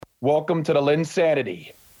Welcome to the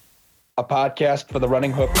LynnSanity, a podcast for the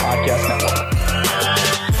Running Hook Podcast Network.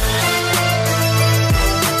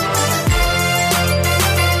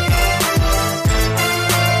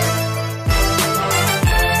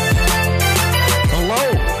 Hello,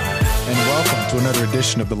 and welcome to another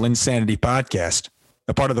edition of the LynnSanity Podcast,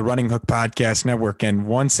 a part of the Running Hook Podcast Network. And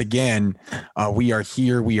once again, we are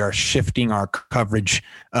here. We are shifting our coverage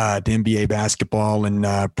to NBA basketball. And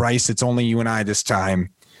Bryce, it's only you and I this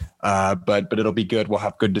time. But it'll be good. We'll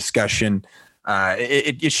have good discussion.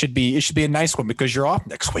 It should be a nice one because you're off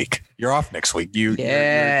next week. You're having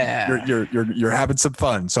some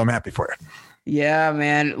fun. So I'm happy for you. Yeah,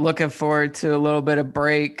 man. Looking forward to a little bit of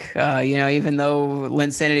break. Even though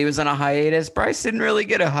LynnSanity was on a hiatus, Bryce didn't really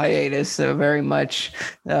get a hiatus very much.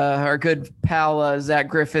 Our good pal, Zach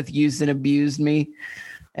Griffith, used and abused me.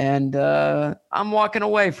 And I'm walking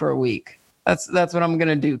away for a week. That's what I'm going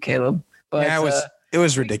to do, Caleb. But yeah, it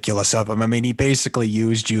was ridiculous of him. I mean, he basically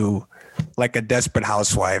used you like a desperate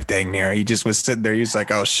housewife thing there. He just was sitting there. He's like,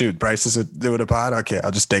 oh, shoot, Bryce is doing a pod? Okay, I'll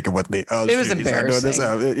just take it with me. Oh, it was embarrassing.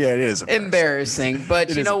 Yeah, it is embarrassing.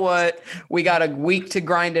 But you know what? We got a week to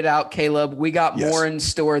grind it out, Caleb. We got more in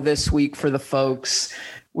store this week for the folks.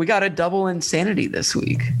 We got a double insanity this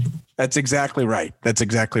week. That's exactly right.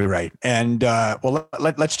 And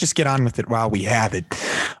let's just get on with it while we have it.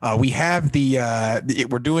 We have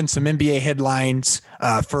we're doing some NBA headlines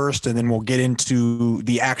first, and then we'll get into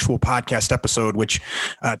the actual podcast episode, which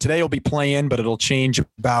today will be playing, but it'll change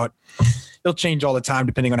all the time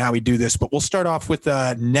depending on how we do this. But we'll start off with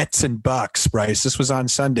Nets and Bucks, Bryce. This was on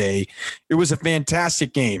Sunday. It was a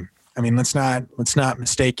fantastic game. I mean, let's not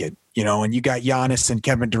mistake it. And you got Giannis and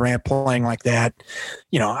Kevin Durant playing like that.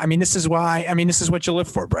 This is what you live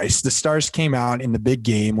for, Bryce. The stars came out in the big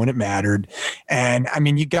game when it mattered. And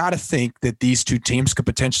you got to think that these two teams could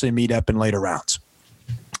potentially meet up in later rounds.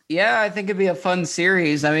 Yeah, I think it'd be a fun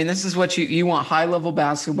series. This is what you want: high level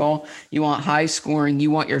basketball. You want high scoring.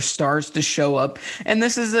 You want your stars to show up. And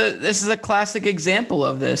this is a classic example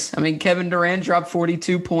of this. Kevin Durant dropped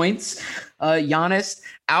 42 points. Giannis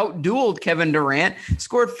outdueled Kevin Durant,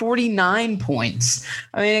 scored 49 points.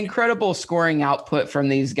 Incredible scoring output from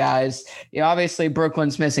these guys. Obviously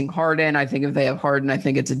Brooklyn's missing Harden. I think if they have Harden, I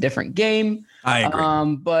think it's a different game. I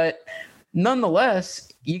agree. But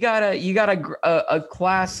nonetheless, you got a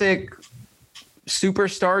classic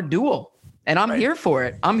superstar duel, and I'm here for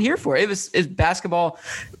it. It's basketball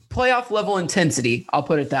playoff level intensity. I'll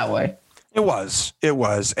put it that way. It was.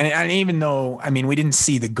 And even though, we didn't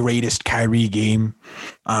see the greatest Kyrie game,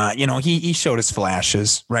 he showed his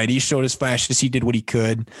flashes, right? He showed his flashes. He did what he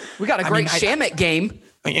could. We got a great Shamet game.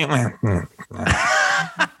 And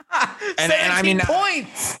 17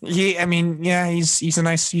 points. He's a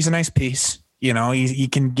nice piece. He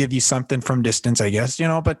can give you something from distance, I guess,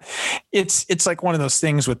 but it's like one of those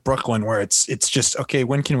things with Brooklyn where it's just, okay,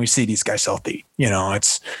 when can we see these guys healthy?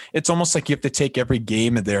 It's almost like you have to take every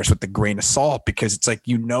game of theirs with a grain of salt, because it's like,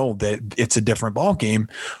 that it's a different ball game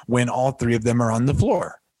when all three of them are on the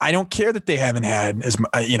floor. I don't care that they haven't had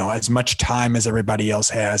as much time as everybody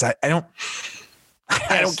else has. I don't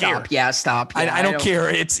care. Yeah, stop. Yeah, I don't care.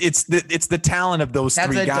 It's the talent of those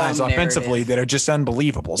three guys offensively that are just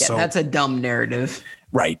unbelievable. Yeah, so that's a dumb narrative.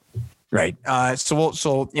 Right.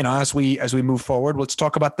 So as we move forward, let's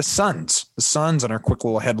talk about the Suns. The Suns on our quick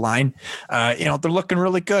little headline. They're looking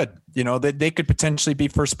really good. They could potentially be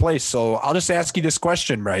first place. So I'll just ask you this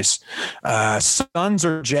question, Bryce. Suns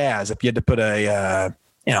or Jazz, if you had to put an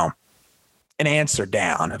answer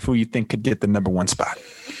down of who you think could get the number one spot.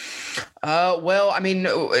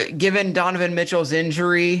 Given Donovan Mitchell's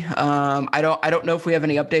injury, I don't know if we have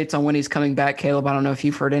any updates on when he's coming back. Caleb, I don't know if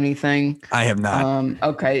you've heard anything. I have not.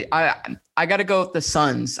 Okay. I got to go with the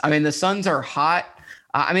Suns. The Suns are hot.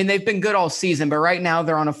 They've been good all season, but right now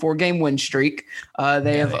they're on a 4-game win streak.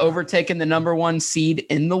 They have overtaken the number one seed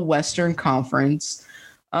in the Western Conference.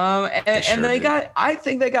 I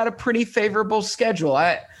think they got a pretty favorable schedule.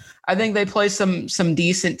 I think they play some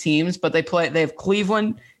decent teams, but they have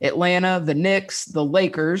Cleveland, Atlanta, the Knicks, the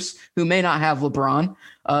Lakers, who may not have LeBron,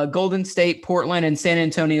 Golden State, Portland, and San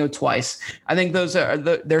Antonio twice. I think those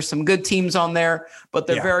there's some good teams on there, but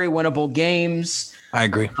they're very winnable games. I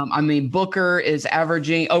agree. Booker is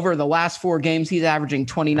averaging over the last 4 games. He's averaging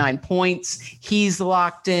 29 points. He's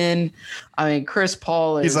locked in. Chris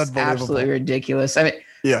Paul is absolutely ridiculous.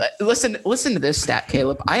 Listen to this stat,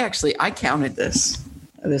 Caleb. I counted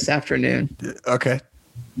this afternoon. Okay.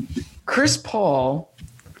 Chris Paul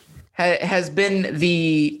has been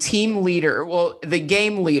the team leader, the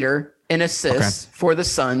game leader in assists for the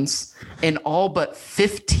Suns in all but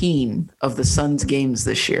 15 of the Suns games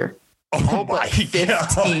this year. Oh but my 15.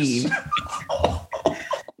 gosh.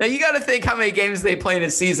 Now you got to think how many games they play in a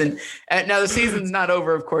season. Now the season's not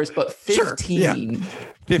over, of course, but 15. Sure, yeah.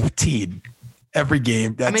 15 every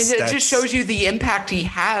game. It just shows you the impact he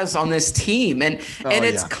has on this team, and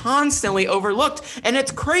it's constantly overlooked. And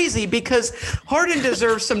it's crazy because Harden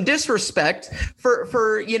deserves some disrespect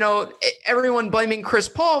for everyone blaming Chris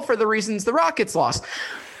Paul for the reasons the Rockets lost.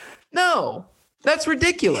 No. That's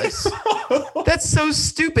ridiculous. That's so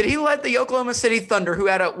stupid. He led the Oklahoma City Thunder, who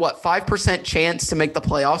had a 5% chance to make the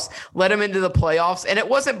playoffs, led him into the playoffs, and it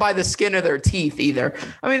wasn't by the skin of their teeth either.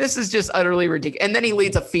 I mean, this is just utterly ridiculous. And then he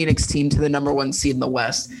leads a Phoenix team to the number 1 seed in the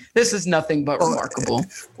West. This is nothing but remarkable.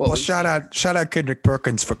 Well, shout out Kendrick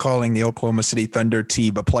Perkins for calling the Oklahoma City Thunder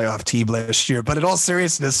team a playoff team last year. But in all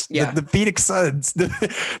seriousness, the Phoenix Suns,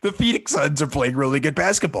 the Phoenix Suns are playing really good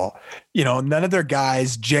basketball. None of their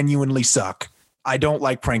guys genuinely suck. I don't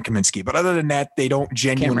like Frank Kaminsky, but other than that, they don't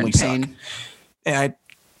genuinely suck. And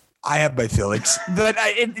I have my feelings, but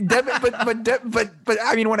I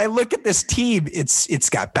mean, when I look at this team, it's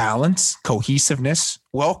got balance, cohesiveness,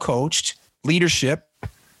 well coached, leadership,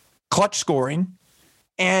 clutch scoring.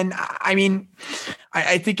 And I mean,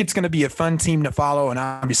 I think it's going to be a fun team to follow. And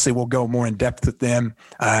obviously we'll go more in depth with them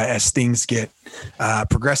as things get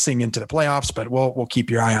progressing into the playoffs, but we'll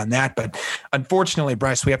keep your eye on that. But unfortunately,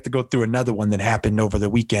 Bryce, we have to go through another one that happened over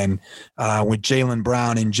the weekend with Jaylen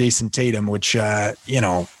Brown and Jason Tatum, which,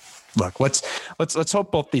 look, let's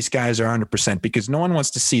hope both these guys are 100% because no one wants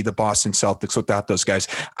to see the Boston Celtics without those guys.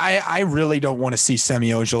 I really don't want to see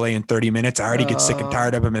Semi Ojeleye in 30 minutes. I already get sick and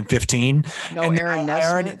tired of him in 15. No, and Aaron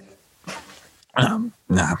Nesmith.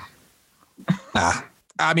 Nah.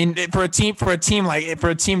 I mean, for a team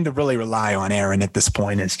to really rely on Aaron at this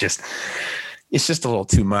point, it's just a little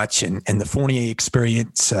too much. And the Fournier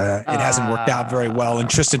experience, it hasn't worked out very well. And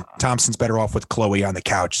Tristan Thompson's better off with Chloe on the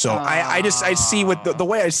couch. So I see with the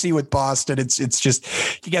way I see with Boston, it's just,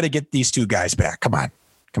 you got to get these two guys back. Come on.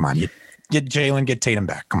 You get Jaylen, get Tatum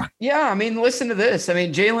back. Come on. Yeah. I mean, listen to this. I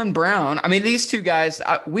mean, Jaylen Brown, these two guys,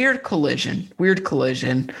 weird collision.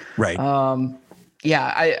 Right.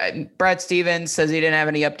 Brad Stevens says he didn't have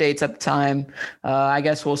any updates at the time. I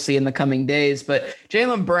guess we'll see in the coming days, but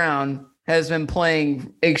Jaylen Brown has been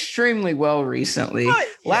playing extremely well recently.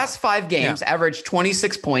 Last 5 games, averaged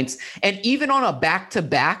 26 points. And even on a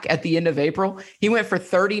back-to-back at the end of April, he went for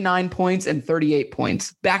 39 points and 38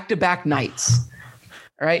 points. Back-to-back nights.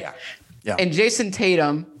 All right? Yeah. And Jason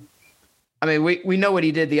Tatum, we know what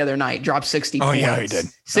he did the other night. Dropped 60 points. Oh, yeah, he did.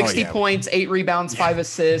 60 points, 8 rebounds, 5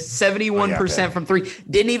 assists, 71% from 3.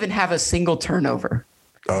 Didn't even have a single turnover.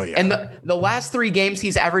 Oh yeah. And the last 3 games,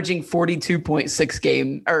 he's averaging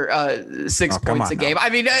 42.6 6 points a game. Now.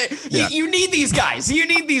 I mean, you need these guys.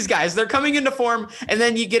 They're coming into form, and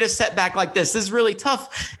then you get a setback like this. This is really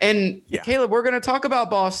tough. And Caleb, we're going to talk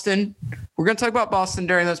about Boston. We're going to talk about Boston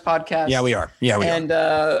during this podcast. Yeah, we are. And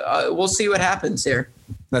we'll see what happens here.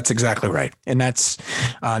 That's exactly right. And that's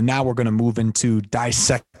now we're going to move into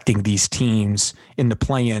dissecting these teams in the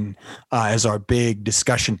play-in as our big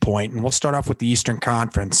discussion point. And we'll start off with the Eastern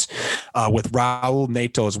Conference with Raul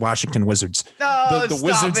Neto's Washington Wizards. No, the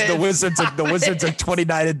Wizards are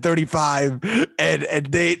 29-35. And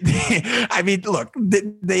they I mean, look,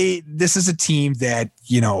 this is a team that,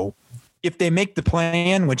 if they make the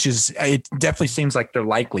plan, which is, it definitely seems like they're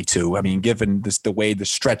likely to, given the way the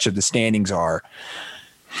stretch of the standings are,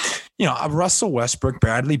 Russell Westbrook,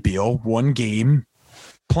 Bradley Beal, 1 game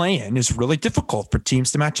play-in is really difficult for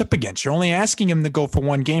teams to match up against. You're only asking him to go for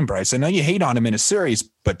 1 game, Bryce. I know you hate on him in a series,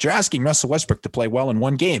 but you're asking Russell Westbrook to play well in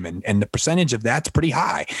 1 game, and the percentage of that's pretty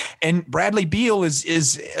high. And Bradley Beal is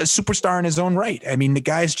a superstar in his own right. The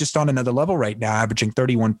guy's just on another level right now, averaging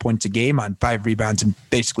 31 points a game on 5 rebounds and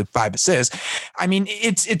basically 5 assists.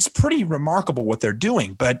 It's pretty remarkable what they're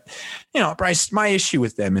doing. But, Bryce, my issue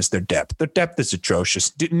with them is their depth. Their depth is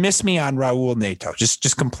atrocious. Miss me on Raul Neto.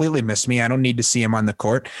 Just completely miss me. I don't need to see him on the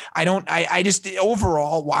court. I just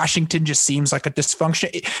overall, Washington just seems like a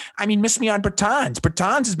dysfunction. Miss me on Bertans.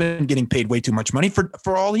 Bertans has been getting paid way too much money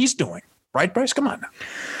for all he's doing. Right, Bryce? Come on now.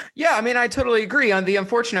 Yeah, I totally agree. On the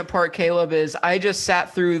unfortunate part, Caleb, is I just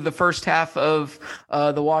sat through the first half of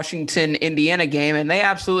the Washington-Indiana game, and they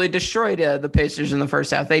absolutely destroyed the Pacers in the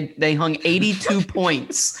first half. They hung 82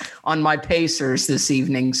 points on my Pacers this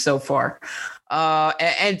evening so far.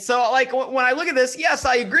 And so, when I look at this, yes,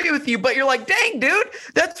 I agree with you, but you're like, dang, dude,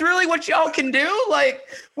 that's really what y'all can do?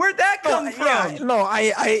 Where'd that come from? Yeah, no,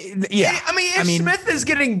 I mean, Smith is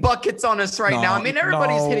getting buckets on us right now. I mean,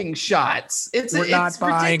 everybody's hitting shots. It's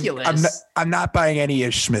ridiculous. I'm not buying any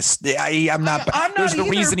Ish Smith. I'm not. There's a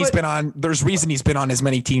reason he's been on. There's reason he's been on as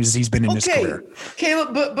many teams as he's been in his career.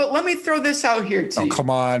 Caleb, but let me throw this out here to you. Come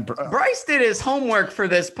on, Bryce did his homework for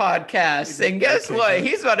this podcast, and guess what?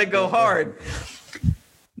 He's about to go hard.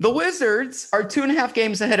 The Wizards are 2.5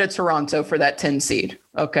 games ahead of Toronto for that 10 seed.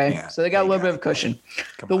 Okay. Yeah, so they got a little bit of cushion.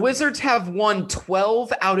 The Wizards have won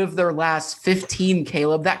 12 out of their last 15,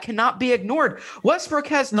 Caleb. That cannot be ignored. Westbrook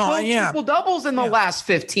has 12 triple doubles in the last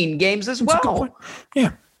 15 games as well.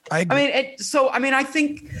 Yeah. I agree. I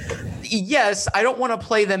think, yes, I don't want to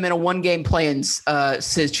play them in a 1-game play-in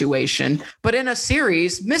situation, but in a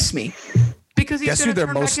series, miss me because he's going to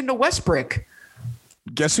turn back into Westbrook.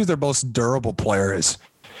 Guess who their most durable player is?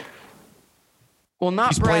 Well,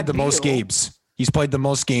 he's played the most games. He's played the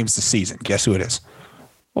most games this season. Guess who it is?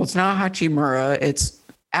 Well, it's not Hachimura. It's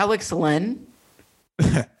Alex Lynn.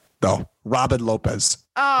 No, Robin Lopez.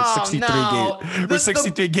 Oh,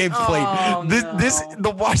 63 games played.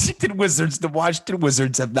 The Washington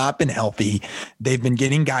Wizards have not been healthy. They've been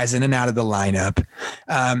getting guys in and out of the lineup.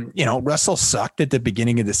 Russell sucked at the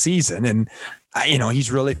beginning of the season, and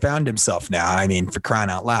he's really found himself now. I mean, for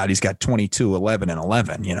crying out loud, he's got 22, 11, and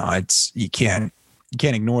 11. You can't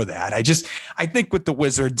ignore that. I think with the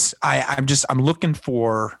Wizards, I'm looking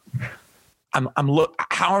for,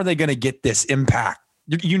 how are they going to get this impact?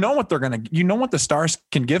 You know what the Stars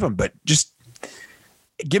can give them, but just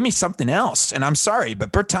give me something else. And I'm sorry,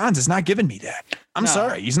 but Bertans is not giving me that. I'm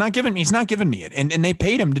sorry. He's not giving me it. And they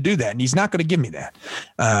paid him to do that. And he's not going to give me that.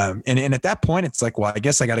 And at that point, it's like, well, I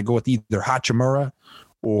guess I got to go with either Hachimura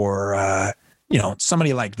or,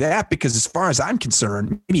 somebody like that, because as far as I'm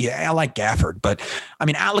concerned, maybe I like Gafford, but I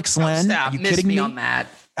mean, Alex Lynn, are you kidding me on that?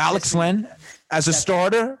 Alex Lynn as a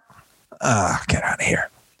starter? Get out of here.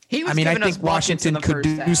 I think Washington could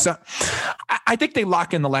do something. I think they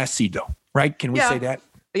lock in the last seed, though, right? Can we say that?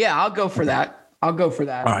 Yeah, I'll go for that. All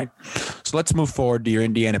right. So let's move forward to your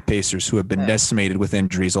Indiana Pacers, who have been decimated with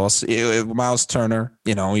injuries. Also, Miles Turner,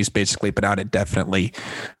 he's basically been out indefinitely.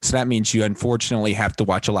 So that means you unfortunately have to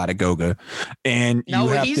watch a lot of Goga. And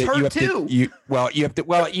he's hurt too. You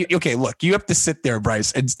have to sit there,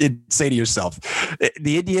 Bryce, and say to yourself,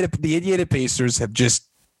 the Indiana Pacers have just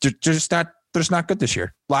not. They're just not good this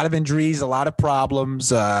year. A lot of injuries, a lot of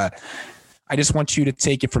problems. I just want you to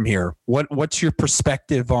take it from here. What's your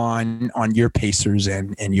perspective on your Pacers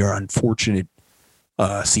and your unfortunate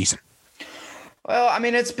season? Well, I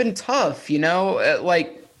mean, it's been tough, and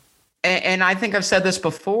I think I've said this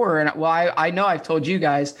before, and I know I've told you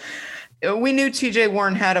guys, we knew TJ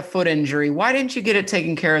Warren had a foot injury. Why didn't you get it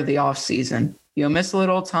taken care of the offseason? Miss a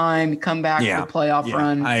little time, come back to the playoff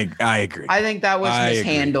run. I agree. I think that was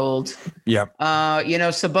mishandled. Yep.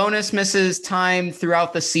 Sabonis misses time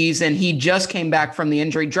throughout the season. He just came back from the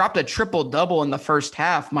injury, dropped a triple-double in the first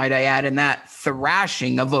half, might I add, in that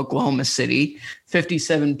thrashing of Oklahoma City,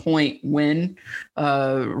 57-point win,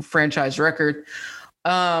 franchise record.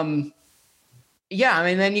 Then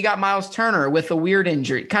you got Miles Turner with a weird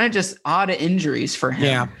injury, kind of just odd injuries for him.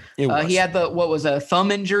 Yeah, it was. He had a thumb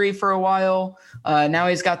injury for a while. Now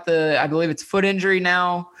he's got I believe it's foot injury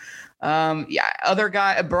now. Other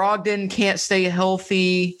guy, Brogdon can't stay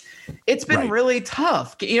healthy. It's been really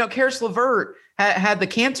tough. Karis LeVert had the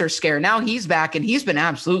cancer scare. Now he's back and he's been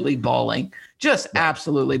absolutely balling.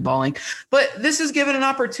 Absolutely balling. But this has given an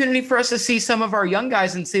opportunity for us to see some of our young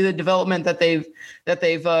guys and see the development that they've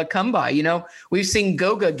come by. We've seen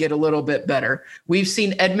Goga get a little bit better. We've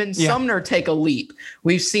seen Edmund Sumner take a leap.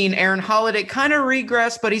 We've seen Aaron Holiday kind of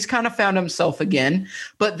regress, but he's kind of found himself again.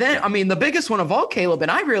 But then, the biggest one of all, Caleb,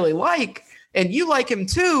 and I really like, and you like him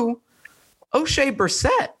too, O'Shea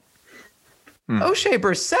Brissett. O'Shea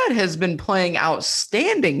Brissett has been playing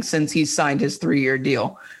outstanding since he signed his 3-year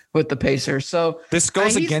deal with the Pacers. So this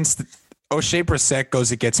goes against O'Shea Brissett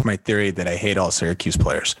goes against my theory that I hate all Syracuse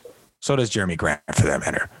players. So does Jeremy Grant, for that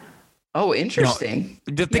matter. Oh, interesting.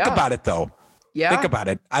 Think about it, though. Yeah. Think about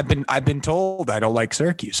it. I've been told I don't like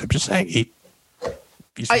Syracuse. I'm just saying.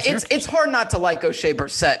 It's hard not to like O'Shea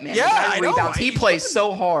Brissett, man. Yeah, I know. He plays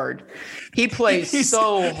so hard. He's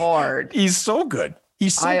so hard. He's so good.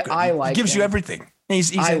 He's so good. I like him. He gives you everything.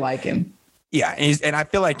 I like him. Yeah, and I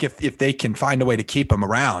feel like if they can find a way to keep him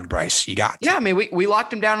around, Bryce, you got to. Yeah, we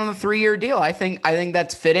locked him down on a 3-year deal. I think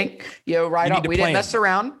that's fitting. Right off. We didn't mess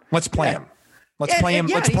around. Let's play him. Let's play him.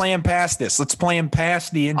 Let's play him past this. Let's play him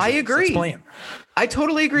past the injuries. I agree. Let's play him. I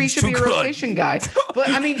totally agree. He should be a rotation guy. But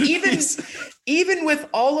I mean, even with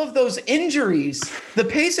all of those injuries, the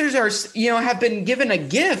Pacers have been given a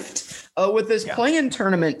gift with this play-in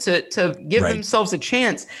tournament to give themselves a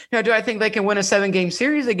chance. Now, do I think they can win a 7-game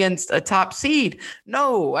series against a top seed?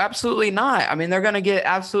 No, absolutely not. I mean, they're going to get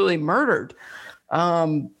absolutely murdered.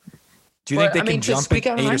 Do you think they can jump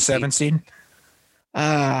an 8 or 7 seed?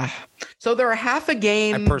 So they're a half a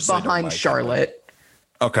game behind Charlotte.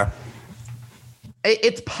 Okay.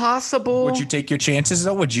 It's possible. Would you take your chances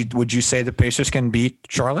though? Would you say the Pacers can beat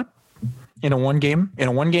Charlotte in a one gamer,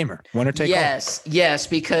 winner take all? Yes,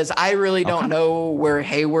 because I really don't know where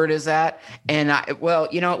Hayward is at, and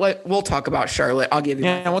we'll talk about Charlotte. I'll give you.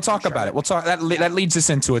 Yeah, we'll talk about it. We'll talk. That leads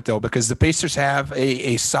us into it though, because the Pacers have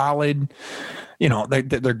a solid.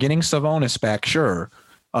 They're getting Sabonis back, sure.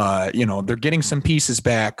 They're getting some pieces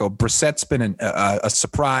back. Brissett's been a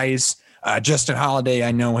surprise. Justin Holiday,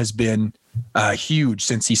 I know, has been huge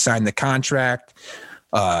since he signed the contract.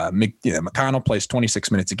 McConnell plays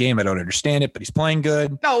 26 minutes a game. I don't understand it, but he's playing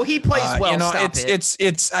good. No, he plays well. The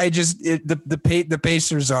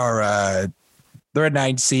Pacers are they're a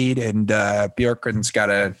 9 seed, and Bjorkgren's got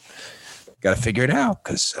to figure it out,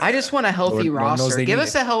 because I just want a healthy roster. Give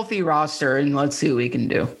us a healthy roster, and let's see what we can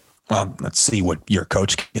do. Well, let's see what your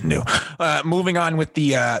coach can do. Moving on with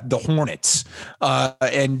the Hornets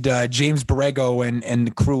and James Borrego and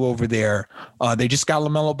the crew over there. They just got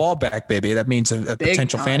LaMelo Ball back, baby. That means a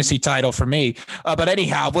potential fantasy title for me. But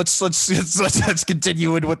anyhow, let's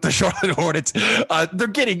continue with the Charlotte Hornets. They're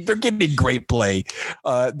getting great play.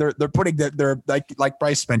 They're putting that they're like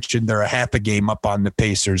Bryce mentioned, they're a half a game up on the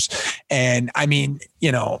Pacers, and I mean,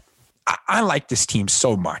 I like this team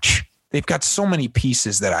so much. They've got so many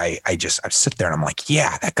pieces that I sit there and I'm like,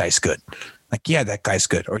 yeah, that guy's good. Like, yeah, that guy's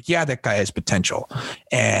good. Or yeah, that guy has potential.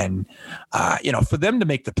 And, for them to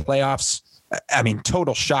make the playoffs, I mean,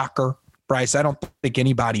 total shocker. Bryce, I don't think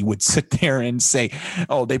anybody would sit there and say,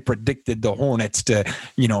 oh, they predicted the Hornets to,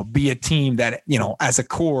 be a team that, as a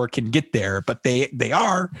core can get there. But they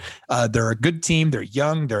are. They're a good team. They're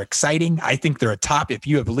young. They're exciting. I think they're a top. If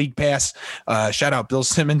you have League Pass, shout out Bill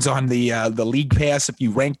Simmons on the League Pass. If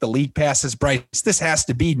you rank the League Passes, Bryce, this has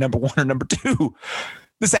to be number 1 or number 2.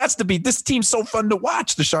 This team's so fun to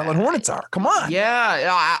watch. The Charlotte Hornets are. Come on.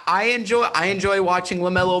 Yeah, I enjoy watching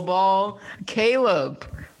LaMelo Ball. Caleb,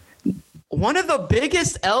 one of the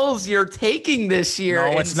biggest L's you're taking this year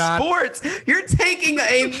in sports. You're taking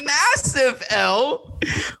a massive L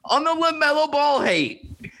on the LaMelo Ball hate.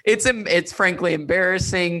 It's frankly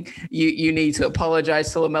embarrassing. You need to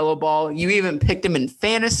apologize to LaMelo Ball. You even picked him in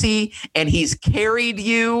fantasy, and he's carried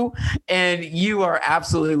you, and you are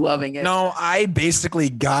absolutely loving it. No, I basically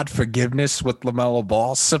got forgiveness with LaMelo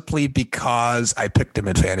Ball simply because I picked him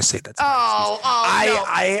in fantasy. That's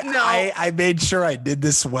I made sure I did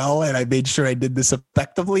this well, and I made sure I did this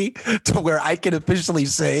effectively to where I can officially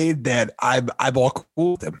say that I'm all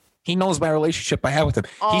cool with him. He knows my relationship I have with him.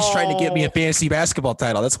 He's trying to get me a fantasy basketball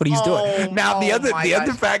title. That's what he's doing. Now, the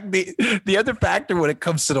other factor when it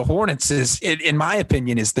comes to the Hornets is, in my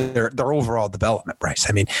opinion, is their overall development, Bryce.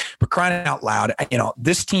 I mean, we're crying out loud.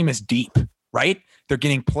 This team is deep, right? They're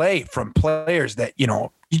getting play from players that,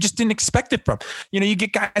 you just didn't expect it from. You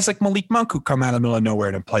get guys like Malik Monk who come out of the middle of nowhere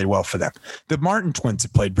and played well for them. The Martin twins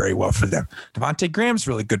have played very well for them. Devontae Graham's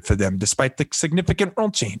really good for them, despite the significant role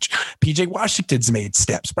change. PJ Washington's made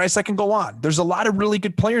steps. Bryce, I can go on. There's a lot of really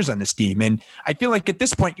good players on this team. And I feel like at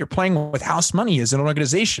this point, you're playing with house money as an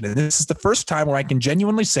organization. And this is the first time where I can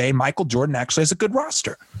genuinely say Michael Jordan actually has a good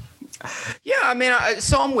roster. Yeah, I mean,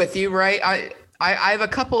 so I'm with you, right? I have a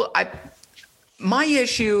couple. My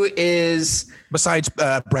issue is, besides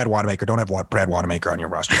Brad Wanamaker, don't have Brad Wanamaker on your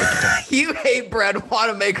roster. You hate Brad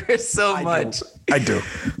Wanamaker so much. I do.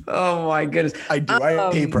 Oh my goodness. I do.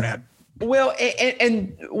 I hate Brad. Well,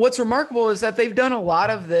 and what's remarkable is that they've done a lot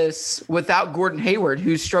of this without Gordon Hayward,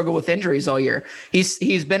 who's struggled with injuries all year.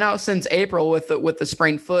 He's been out since April with the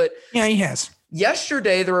sprained foot. Yeah, he has.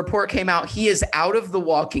 Yesterday, the report came out he is out of the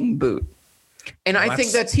walking boot. And I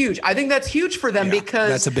think that's huge. I think that's huge for them because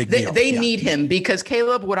that's a big deal. They need him, because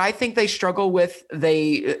Caleb, what I think they struggle with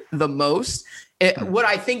the most, what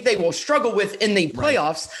I think they will struggle with in the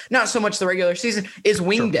playoffs, not so much the regular season, is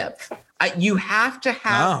wing depth. You have to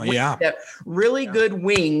have really good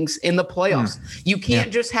wings in the playoffs. You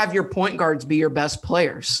can't just have your point guards be your best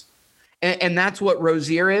players. And that's what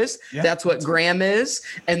Rozier is. Yeah, that's what Graham is.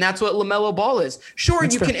 And that's what LaMelo Ball is. Sure,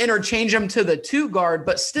 you can interchange them to the 2 guard,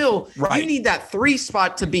 but still you need that 3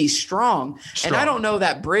 spot to be strong. And I don't know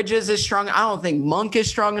that Bridges is strong. I don't think Monk is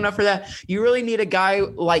strong enough for that. You really need a guy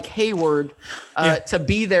like Hayward to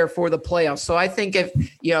be there for the playoffs. So I think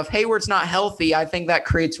if Hayward's not healthy, I think that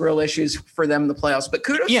creates real issues for them in the playoffs. But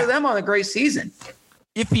kudos to them on a great season.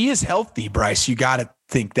 If he is healthy, Bryce, you got to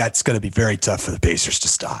think that's going to be very tough for the Pacers to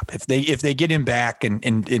stop. If they get him back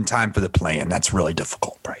in time for the play-in, that's really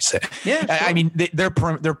difficult, Bryce. Yeah, sure. I mean, their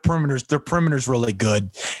perimeter's really good,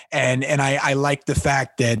 and I like the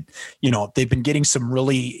fact that they've been getting some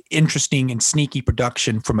really interesting and sneaky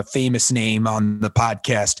production from a famous name on the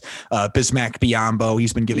podcast, Bismack Biyombo.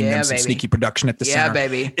 He's been giving them some sneaky production at the center. Yeah,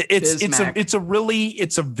 baby. It's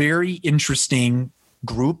a very interesting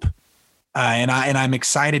group, and I'm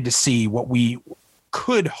excited to see what we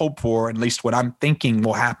could hope for, at least what I'm thinking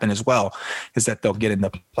will happen as well, is that they'll get in the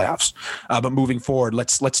playoffs. But moving forward,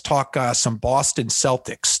 let's talk some Boston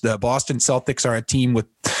Celtics. The Boston Celtics are a team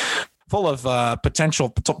full of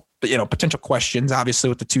potential questions, obviously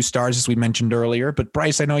with the 2 stars, as we mentioned earlier. But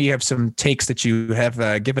Bryce, I know you have some takes that you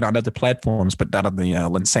have given on other platforms, but not on the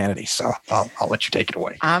LynnSanity. So I'll let you take it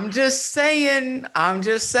away. I'm just saying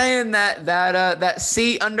that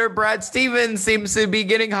seat under Brad Stevens seems to be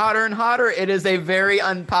getting hotter and hotter. It is a very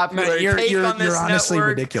unpopular take on this You're honestly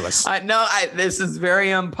network. ridiculous. This is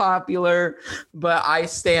very unpopular, but I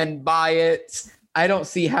stand by it. I don't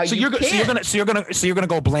see how you're gonna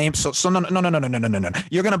go blame. So no.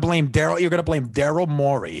 You're gonna blame Daryl. You're gonna blame Daryl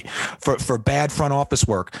Morey for bad front office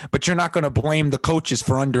work, but you're not gonna blame the coaches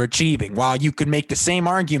for underachieving. While you could make the same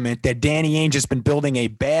argument that Danny Ainge has been building a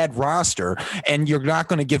bad roster, and you're not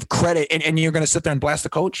gonna give credit, and you're gonna sit there and blast the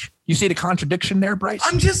coach. You see the contradiction there, Bryce?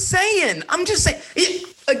 I'm just saying.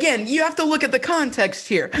 Again, you have to look at the context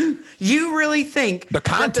here. You really think the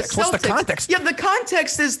context? What's the context? Yeah, the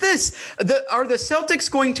context is this: are the Celtics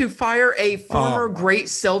going to fire a former great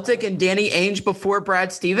Celtic and Danny Ainge before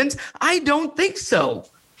Brad Stevens? I don't think so.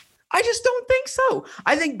 I just don't think so.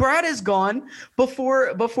 I think Brad is gone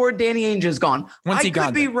before Danny Ainge is gone. When's he gone? I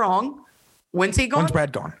could be wrong. When's he gone? When's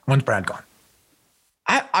Brad gone?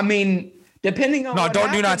 I mean. Depending on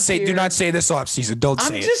do not say this offseason.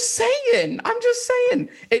 I'm just saying.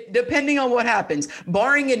 Depending on what happens,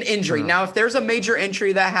 barring an injury. Now, if there's a major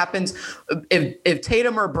injury that happens, if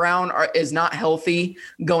Tatum or Brown is not healthy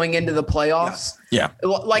going into the playoffs,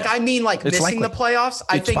 missing the playoffs,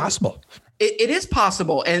 I think it's possible. It is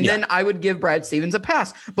possible, and then I would give Brad Stevens a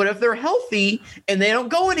pass. But if they're healthy and they don't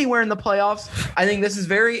go anywhere in the playoffs, I think this is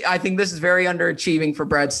very underachieving for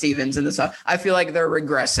Brad Stevens. And I feel like they're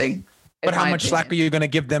regressing. But how much slack are you going to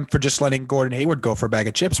give them for just letting Gordon Hayward go for a bag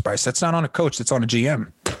of chips, Bryce? That's not on a coach. That's on a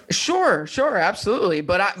GM. Sure, absolutely.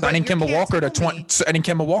 Signing Kemba Walker to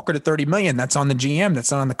 $30 million. That's on the GM.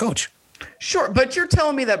 That's not on the coach. Sure, but you're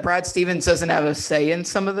telling me that Brad Stevens doesn't have a say in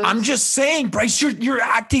some of this? I'm just saying, Bryce, you're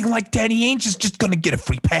acting like Danny Ainge is just going to get a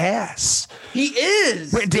free pass. He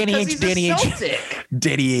is. Danny Ainge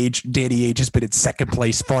has been in second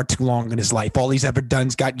place far too long in his life. All he's ever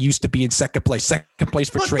done's got used to being second place for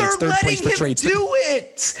trades, third place for trades.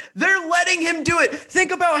 They're letting him do it.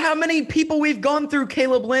 Think about how many people we've gone through,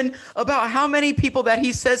 Caleb Lynn, about how many people that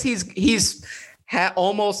he says he's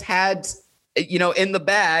almost had in the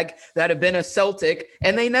bag that have been a Celtic,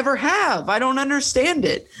 and they never have. I don't understand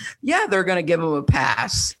it. Yeah, they're going to give him a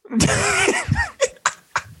pass.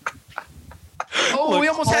 We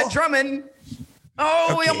almost had Drummond.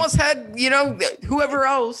 We almost had, whoever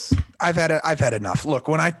else. I've had enough. Look,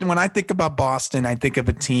 when I think about Boston, I think of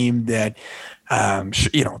a team that,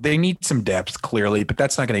 they need some depth clearly, but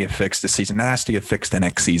that's not going to get fixed this season. That has to get fixed the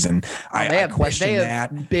next season. I question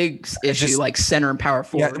that. Big issue like center and power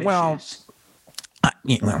forward. I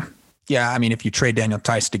mean, if you trade Daniel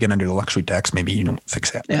Tice to get under the luxury tax, maybe you don't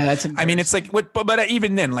fix that. Yeah, that's. I mean, it's like, but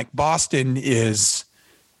even then, like Boston is.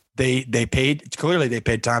 They paid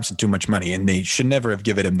Thompson too much money, and they should never have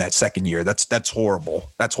given him that second year. That's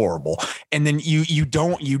horrible. That's horrible. And then you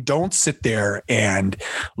don't sit there and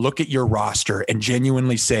look at your roster and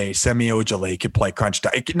genuinely say Semi Ojeleye could play crunch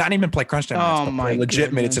time. It could not even play crunch time. Play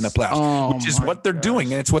legit minutes in the playoffs, which is what they're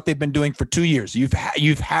doing, and it's what they've been doing for 2 years.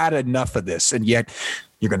 You've had enough of this, and yet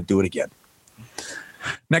you're going to do it again.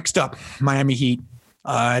 Next up, Miami Heat.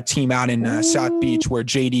 Team out in South Beach where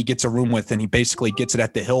JD gets a room with, and he basically gets it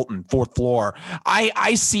at the Hilton, 4th floor.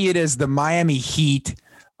 I see it as the Miami Heat,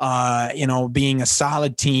 being a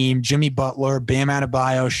solid team. Jimmy Butler, Bam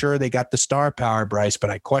Adebayo, sure, they got the star power, Bryce, but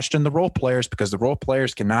I question the role players because the role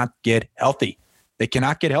players cannot get healthy. They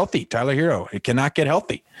cannot get healthy. Tyler Hero, it cannot get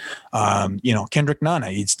healthy. Kendrick Nunn,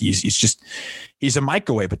 he's a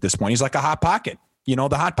microwave at this point. He's like a hot pocket. The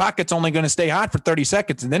hot pocket's only going to stay hot for 30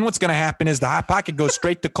 seconds. And then what's going to happen is the hot pocket goes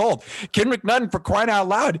straight to cold. Kendrick Nunn, for crying out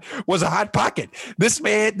loud, was a hot pocket. This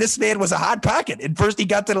man was a hot pocket. And first he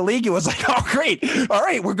got to the league, it was like, oh, great. All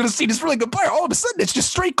right, we're going to see this really good player. All of a sudden, it's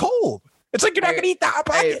just straight cold. It's like you're not going to eat the hot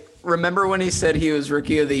pocket. Remember when he said he was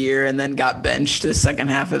rookie of the year and then got benched the second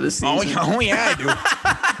half of the season? Oh yeah, dude.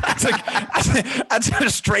 That's a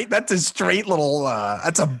straight little.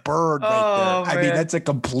 That's a bird right there. Man. I mean, that's a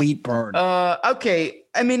complete bird. Okay.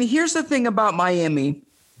 I mean, here's the thing about Miami,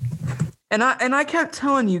 and I kept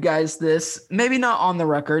telling you guys this, maybe not on the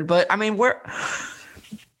record, but I mean,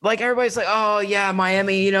 like everybody's like, oh yeah,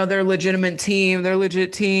 Miami, they're a legitimate team, they're a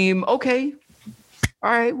legit team. Okay. All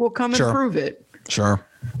right, we'll come and prove it. Sure.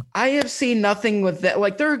 I have seen nothing with that.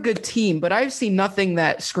 Like, they're a good team, but I've seen nothing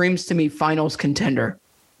that screams to me finals contender.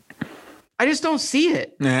 I just don't see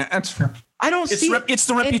it. Yeah, that's fair. I don't see it. It's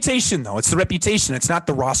the reputation, though. It's the reputation. It's not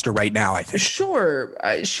the roster right now, I think.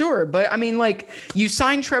 Sure. But, I mean, like, you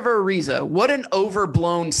signed Trevor Ariza. What an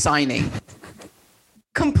overblown signing.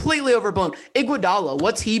 Completely overblown. Iguodala,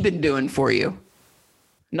 what's he been doing for you?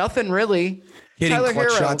 Nothing really. Hitting Tyler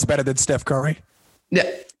clutch shots better than Steph Curry. Yeah,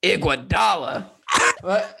 Iguodala.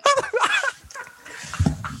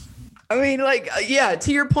 I mean, like,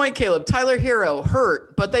 to your point, Caleb, Tyler Hero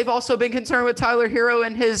hurt, but they've also been concerned with Tyler Hero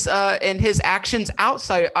and his actions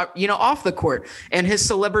outside, off the court and his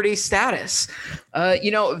celebrity status.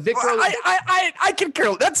 Victor. I can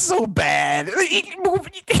care. That's so bad. I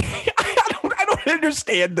don't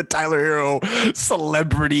understand the Tyler Hero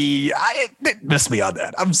celebrity. Miss me on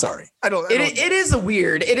that. I'm sorry. It is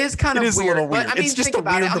weird. It is kind of weird. A little weird. But, I mean, it's just think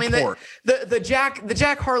about it. I mean, the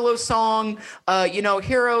Jack Harlow song.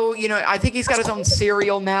 Hero. I think he's got his own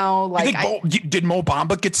cereal now. Like, did Mo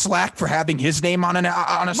Bamba get slack for having his name on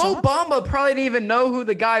a song? Mo Bamba probably didn't even know who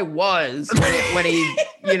the guy was when he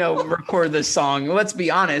recorded this song. Let's be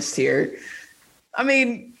honest here. I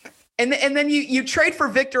mean, and then you trade for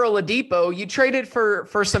Victor Oladipo. You traded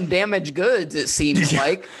for some damaged goods. It seems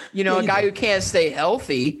like a guy who can't stay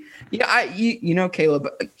healthy. Caleb.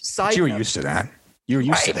 You were used to that. You were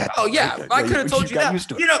used to that. Oh yeah, I could have told you that.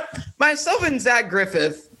 Myself and Zach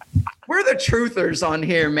Griffith, we're the truthers on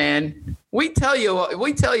here, man. We tell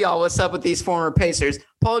y'all what's up with these former Pacers.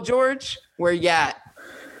 Paul George, where you at?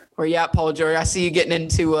 Where you at, Paul George? I see you getting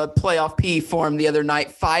into a playoff P form the other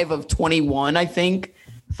night. 5 of 21, I think.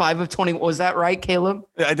 5 of 20. Was that right, Caleb?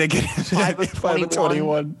 I think it is. 5 of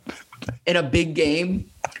 21 in a big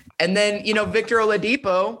game. And then, Victor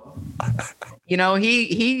Oladipo,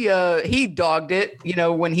 he dogged it,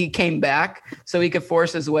 when he came back so he could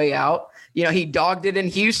force his way out. He dogged it in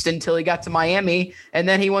Houston until he got to Miami, and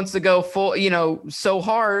then he wants to go full, so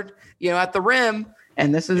hard, at the rim.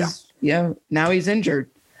 And this is, now he's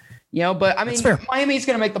injured. But I mean, Miami's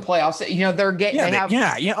going to make the playoffs. They're getting,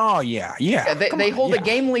 they hold a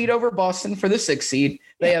game lead over Boston for the 6th seed.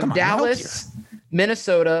 They have Dallas,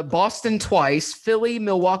 Minnesota, Boston twice, Philly,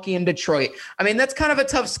 Milwaukee, and Detroit. I mean, that's kind of a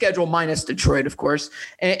tough schedule, minus Detroit, of course.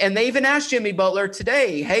 And they even asked Jimmy Butler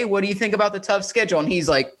today, hey, what do you think about the tough schedule? And he's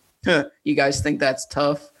like, you guys think that's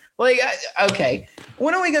tough? Like, okay,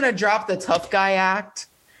 when are we going to drop the tough guy act?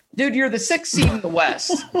 Dude, you're the 6th seed in the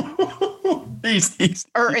West.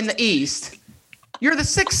 Or in the East. You're the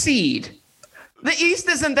 6th seed. The East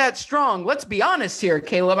isn't that strong. Let's be honest here,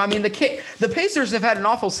 Caleb. I mean, the Pacers have had an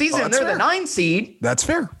awful season. They're fair. The 9th seed. That's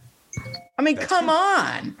fair. I mean, come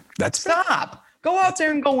on. Stop. Fair. Go out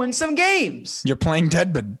there and go win some games. You're playing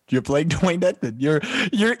Deadman. You're playing Dwayne Dedman.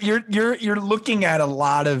 You're looking at a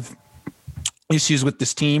lot of issues with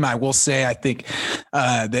this team. I will say, I think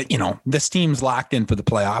that, this team's locked in for the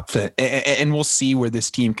playoffs, and we'll see where this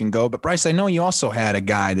team can go. But Bryce, I know you also had a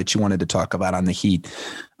guy that you wanted to talk about on the Heat,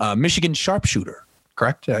 Michigan sharpshooter,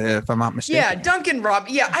 correct? If I'm not mistaken. Yeah, Duncan Rob.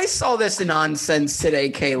 Yeah, I saw this nonsense today,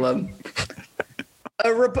 Caleb.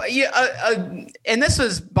 And this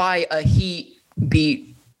was by a Heat beat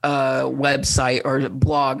website or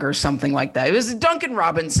blog or something like that. It was a Duncan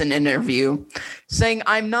Robinson interview saying,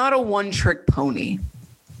 I'm not a one-trick pony.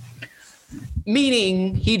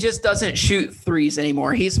 Meaning he just doesn't shoot threes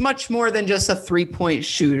anymore. He's much more than just a three-point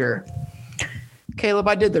shooter. Caleb,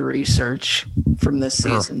 I did the research from this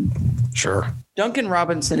season. Sure. Duncan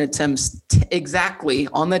Robinson attempts exactly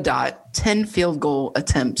on the dot 10 field goal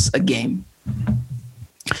attempts a game.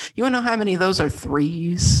 You want to know how many of those are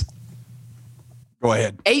threes? Go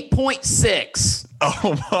ahead. 8.6.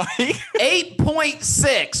 Oh my.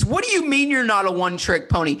 8.6. What do you mean you're not a one-trick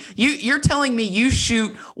pony? You're telling me you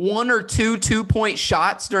shoot 1 or 2 2-point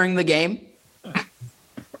shots during the game?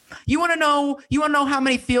 You want to know how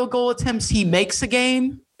many field goal attempts he makes a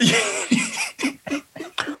game?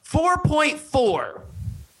 4.4.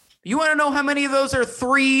 You want to know how many of those are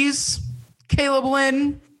threes, Caleb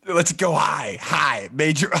Lynn? Let's go high,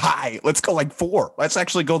 major high. Let's go like 4. Let's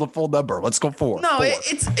actually go the full number. Let's go 4. No, 4.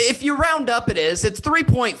 it's if you round up, it's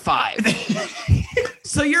 3.5.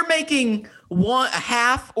 So you're making a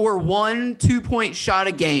half or 1 2-point shot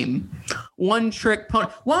a game, one trick pony.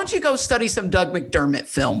 Why don't you go study some Doug McDermott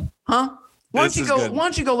film, huh? Why don't you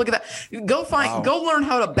go look at that? Go learn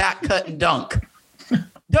how to back cut and dunk.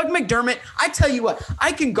 Doug McDermott, I tell you what,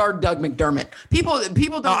 I can guard Doug McDermott. People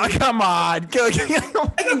don't. Oh, come on. I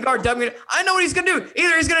can guard Doug McDermott. I know what he's going to do.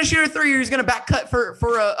 Either he's going to shoot a 3 or he's going to back cut for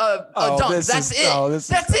a dunk. That's it.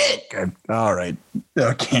 That's it. Good. All right.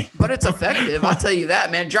 Okay. But it's effective. I'll tell you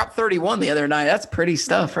that, man. Dropped 31 the other night. That's pretty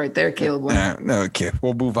stuff right there, Caleb. Okay.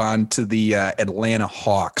 We'll move on to the Atlanta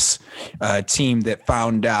Hawks, team that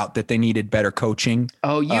found out that they needed better coaching.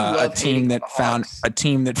 Oh, you love a team that found.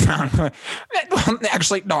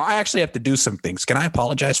 Actually, no, I actually have to do some things. Can I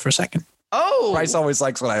apologize for a second? Oh, Bryce always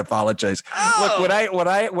likes when I apologize. Oh. Look, when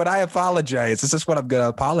I apologize, this is what I'm going to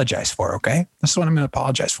apologize for. Okay, this is what I'm going to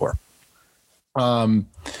apologize for.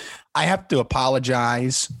 I have to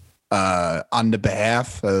apologize on the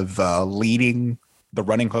behalf of leading the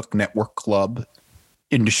Running Hook Network Club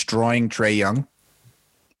in destroying Trae Young.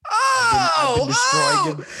 I've been destroying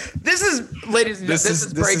him. This is, ladies and gentlemen, this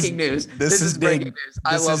is breaking news. This is breaking news.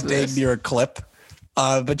 I love this. This is dang near a clip.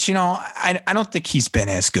 But I don't think he's been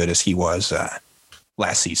as good as he was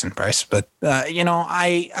last season, Bryce. But I'm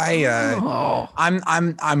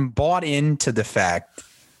bought into the fact.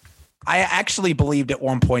 I actually believed at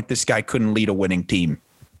one point this guy couldn't lead a winning team.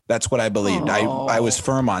 That's what I believed. I was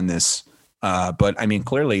firm on this. But I mean,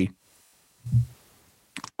 clearly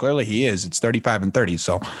he is. It's 35-30.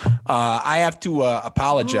 So I have to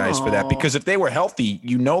apologize for that, because if they were healthy,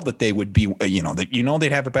 that they would be,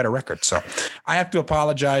 they'd have a better record. So I have to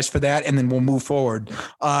apologize for that. And then we'll move forward.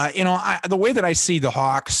 The way that I see the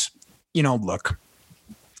Hawks, look,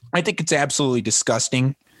 I think it's absolutely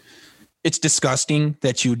disgusting. It's disgusting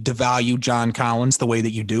that you devalue John Collins the way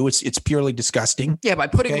that you do. It's purely disgusting. Yeah, by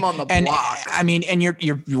putting him on the block. And you're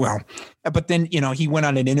well, but then he went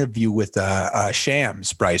on an interview with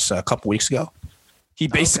Shams, Bryce, a couple weeks ago. He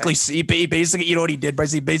basically you know what he did,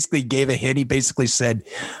 Bryce? He basically gave a hint. He basically said,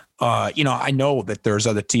 I know that there's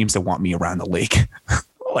other teams that want me around the league.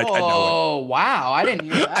 I know. Oh, wow. I didn't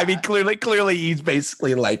hear that. I mean, clearly he's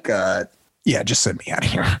basically like, just send me out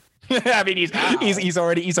of here. I mean, he's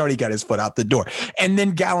already got his foot out the door. And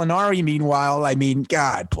then Gallinari, meanwhile, I mean,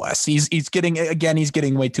 God bless. He's getting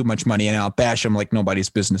way too much money, and I'll bash him like nobody's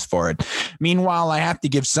business for it. Meanwhile, I have to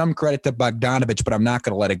give some credit to Bogdanovich, but I'm not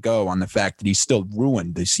going to let it go on the fact that he's still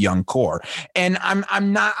ruined this young core. And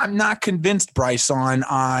I'm not convinced, Bryce, on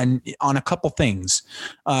a couple things.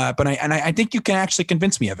 But I think you can actually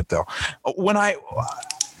convince me of it, though.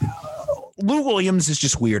 Lou Williams is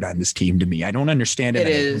just weird on this team to me. I don't understand it.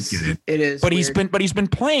 It is. But he's been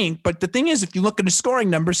playing. But the thing is, if you look at his scoring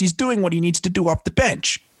numbers, he's doing what he needs to do off the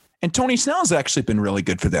bench. And Tony Snell's actually been really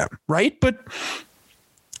good for them, right? But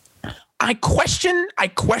I question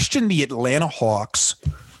the Atlanta Hawks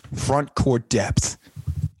front court depth.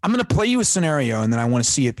 I'm going to play you a scenario, and then I want to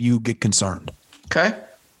see if you get concerned. Okay.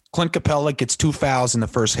 Clint Capella gets 2 fouls in the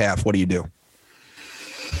first half. What do you do?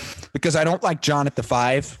 Because I don't like John at the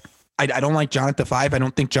 5. I don't like John at the 5. I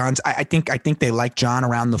don't think John's. I think they like John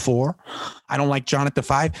around the 4. I don't like John at the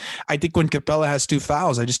 5. I think when Capella has 2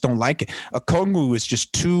 fouls, I just don't like it. Okongwu is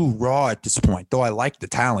just too raw at this point. Though I like the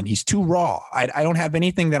talent, he's too raw. I don't have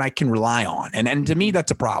anything that I can rely on, and to me, that's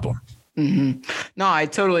a problem. Mm-hmm. No, I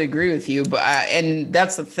totally agree with you. But and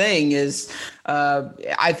that's the thing is,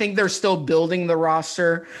 I think they're still building the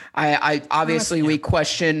roster. I obviously we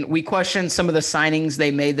question some of the signings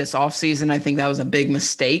they made this offseason. I think that was a big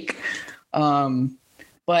mistake.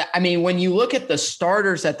 But I mean, when you look at the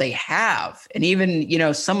starters that they have, and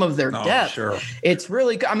even some of their depth, sure. It's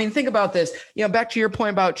really good. I mean, think about this. Back to your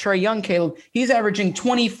point about Trae Young, Caleb. He's averaging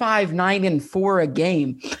 25, 9, and 4 a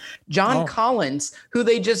game. John Collins, who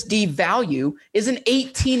they just devalue, is an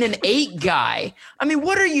 18 and 8 guy. I mean,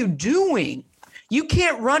 what are you doing? You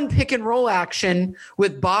can't run pick and roll action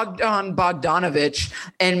with Bogdanovich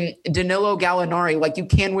and Danilo Gallinari like you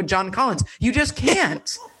can with John Collins. You just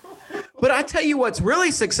can't. But I tell you what's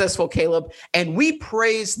really successful, Caleb, and we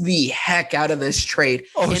praise the heck out of this trade.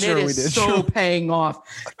 And sure it is so paying off.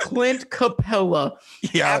 Clint Capella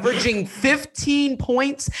averaging 15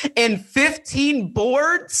 points and 15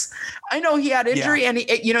 boards. I know he had injury and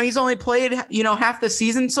he's only played, half the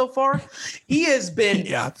season so far. He has been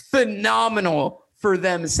phenomenal for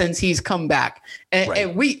them since he's come back. And, Right.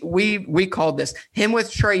 and we called this him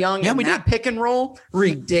with Trae Young and that pick and roll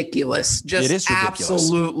ridiculous. Just It is ridiculous.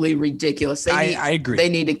 Absolutely ridiculous. I agree. They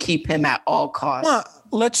need to keep him at all costs. Well,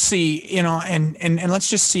 let's see, and let's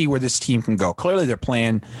just see where this team can go. Clearly, they're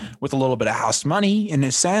playing with a little bit of house money in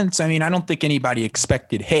a sense. I mean, I don't think anybody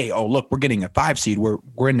expected, hey, oh, look, we're getting a 5 seed.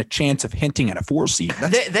 We're in the chance of hinting at a 4 seed.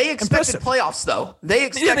 They expected playoffs, though. They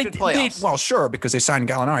expected playoffs. Well, sure, because they signed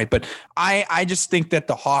Gallinari. But I just think that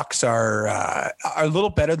the Hawks are a little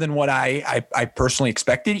better than what I personally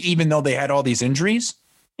expected, even though they had all these injuries.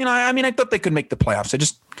 I mean, I thought they could make the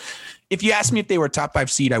playoffs. If you asked me if they were a top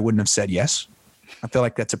 5 seed, I wouldn't have said yes. I feel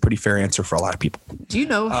like that's a pretty fair answer for a lot of people. Do you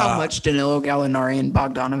know how much Danilo Gallinari and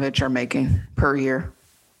Bogdanovich are making per year?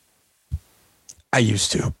 I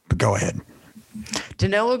used to, but go ahead.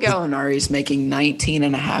 Danilo Gallinari is making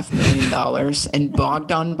 $19.5 million, and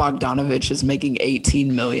Bogdanovich is making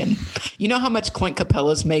 $18 million. You know how much Clint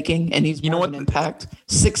Capella's making, and he's more of an impact?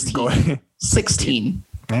 16. 16.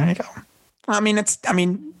 There you go. I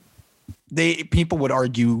mean, people would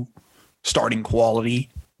argue starting quality.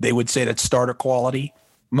 They would say that's starter quality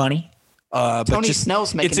money. Tony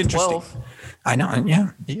Snell's making 12. I know. Yeah,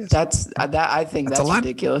 he is. I think that's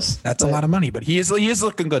ridiculous. That's a lot of money, but he is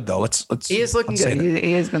looking good though. He is looking good.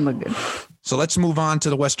 He has been looking good. So let's move on to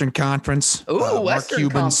the Western Conference. Ooh, Western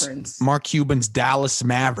Conference. Mark Cuban's Dallas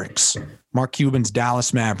Mavericks. Look,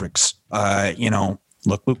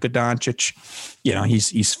 Luka Doncic,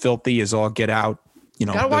 he's filthy as all get out.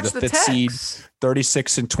 Gotta watch the 5th seed,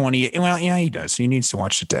 36-20. Well, yeah, he does. He needs to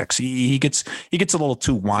watch the decks. He gets a little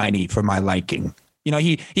too whiny for my liking.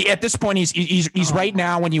 He at this point he's right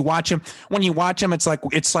now when you watch him,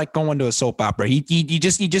 it's like going to a soap opera. He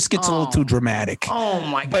just gets a little too dramatic. Oh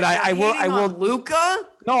my god. But I will Luka?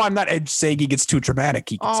 No, I'm not saying he gets too dramatic.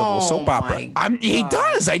 He gets a little soap opera. He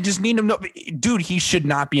does. I just need him to, dude, he should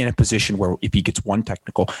not be in a position where if he gets one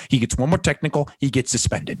more technical, he gets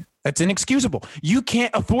suspended. That's inexcusable. You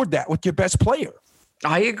can't afford that with your best player.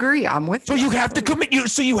 I agree. I'm with you. So you have to commit.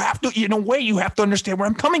 You have to, in a way, you have to understand where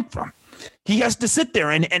I'm coming from. He has to sit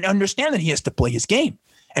there and understand that he has to play his game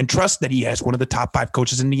and trust that he has one of the top 5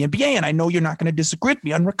 coaches in the NBA. And I know you're not going to disagree with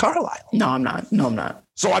me on Rick Carlisle. No, I'm not.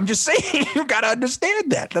 So I'm just saying you got to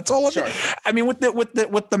understand that. That's all. Sure. I mean, with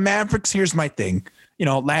the Mavericks, here's my thing.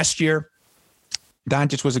 Last year,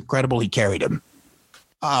 Doncic was incredible. He carried him.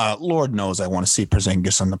 Lord knows I want to see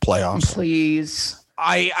Porzingis in the playoffs. Please.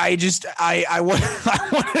 I want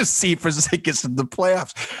to see Porzingis in the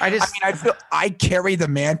playoffs. I feel I carry the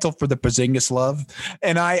mantle for the Porzingis love,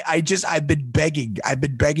 and I've been begging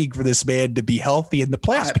for this man to be healthy in the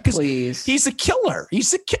playoffs because he's a killer.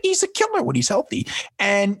 He's a killer when he's healthy.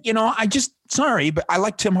 And sorry, but I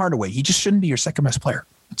like Tim Hardaway. He just shouldn't be your second best player.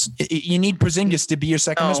 You need Porzingis to be your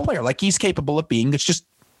second best player, like he's capable of being. It's just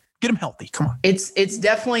get him healthy. Come on. It's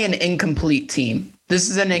definitely an incomplete team. This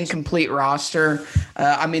is an incomplete roster.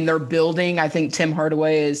 They're building. I think Tim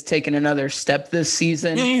Hardaway has taken another step this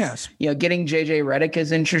season. Yeah, he has. Getting JJ Redick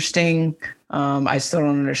is interesting. I still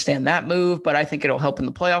don't understand that move, but I think it'll help in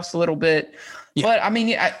the playoffs a little bit. Yeah. But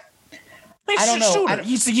I don't know.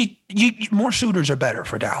 More shooters are better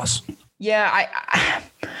for Dallas. Yeah,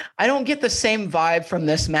 I don't get the same vibe from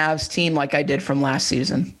this Mavs team like I did from last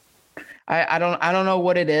season. I don't know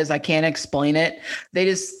what it is. I can't explain it. They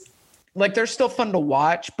just they're still fun to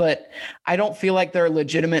watch, but I don't feel like they're a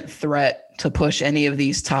legitimate threat to push any of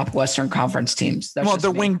these top Western Conference teams.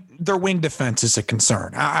 Their wing defense is a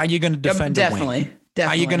concern. How are you going to defend definitely, a wing? Definitely. How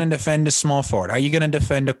are you going to defend a small forward? How are you going to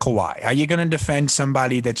defend a Kawhi? How are you going to defend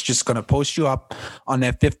somebody that's just going to post you up on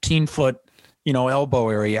that 15-foot, elbow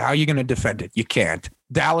area? How are you going to defend it? You can't.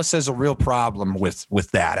 Dallas has a real problem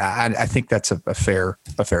with that. I think that's a fair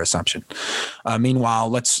assumption. Meanwhile,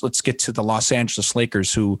 let's get to the Los Angeles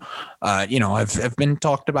Lakers, who have been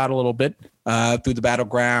talked about a little bit through the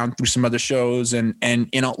Battleground, through some other shows, and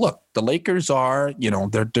look, the Lakers are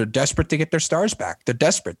they're desperate to get their stars back. They're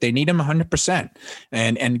desperate. They need them 100%,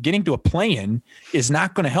 and getting to a play-in is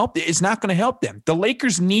not going to help. It's not going to help them. The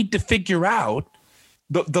Lakers need to figure out.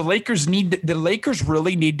 The Lakers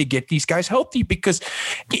really need to get these guys healthy because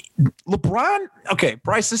LeBron. Okay,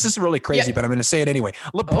 Bryce, this is really crazy, but I'm going to say it anyway.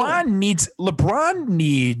 LeBron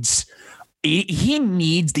needs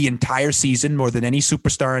the entire season more than any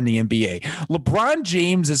superstar in the NBA. LeBron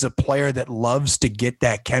James is a player that loves to get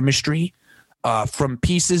that chemistry from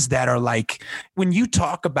pieces that are like when you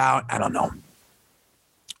talk about, I don't know,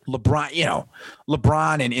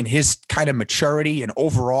 LeBron and his kind of maturity and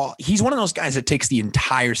overall, he's one of those guys that takes the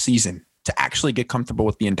entire season to actually get comfortable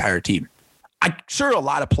with the entire team. I'm sure a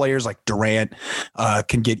lot of players like Durant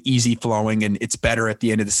can get easy flowing and it's better at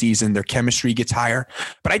the end of the season. Their chemistry gets higher.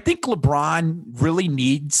 But I think LeBron really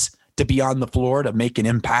needs to be on the floor to make an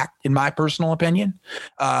impact, in my personal opinion,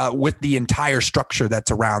 with the entire structure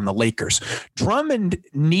that's around the Lakers. Drummond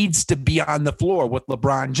needs to be on the floor with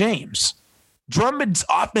LeBron James. Drummond's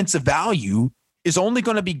offensive value is only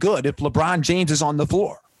going to be good if LeBron James is on the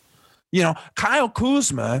floor. Kyle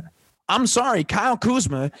Kuzma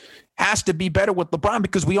has to be better with LeBron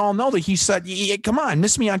because we all know that he said, come on,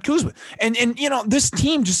 miss me on Kuzma. And this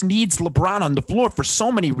team just needs LeBron on the floor for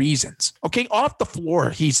so many reasons. Okay, off the floor,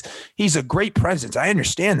 he's a great presence. I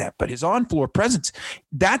understand that, but his on-floor presence,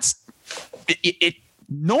 that's it.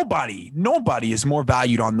 Nobody is more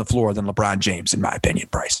valued on the floor than LeBron James, in my opinion,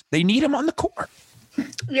 Bryce. They need him on the court.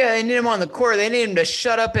 Yeah, they need him on the court. They need him to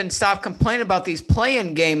shut up and stop complaining about these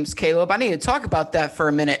play-in games, Caleb. I need to talk about that for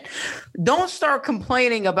a minute. Don't start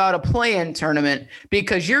complaining about a play-in tournament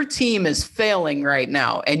because your team is failing right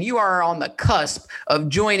now and you are on the cusp of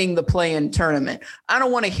joining the play-in tournament. I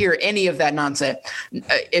don't want to hear any of that nonsense.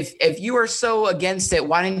 If you are so against it,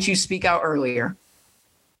 why didn't you speak out earlier?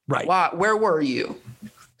 Right. Where were you?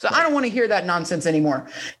 So I don't want to hear that nonsense anymore.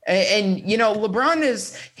 And LeBron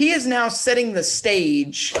is now setting the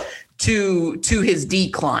stage to his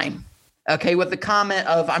decline. Okay, with the comment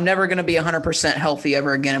of I'm never going to be 100% healthy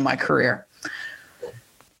ever again in my career.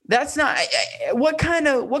 That's not what kind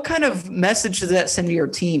of message does that send to your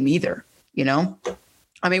team either,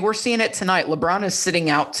 I mean, we're seeing it tonight. LeBron is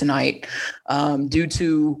sitting out tonight due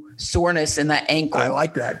to soreness in that ankle. I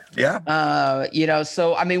like that. Yeah.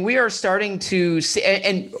 So, I mean, we are starting to see,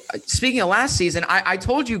 and speaking of last season, I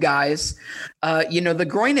told you guys, the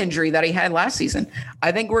groin injury that he had last season,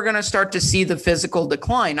 I think we're going to start to see the physical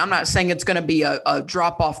decline. I'm not saying it's going to be a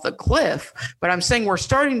drop off the cliff, but I'm saying we're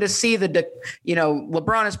starting to see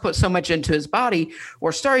LeBron has put so much into his body.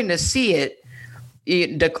 We're starting to see it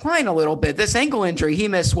decline a little bit. This ankle injury, he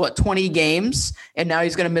missed 20 games, and now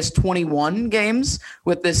he's going to miss 21 games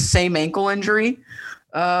with this same ankle injury.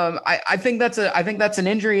 I think that's an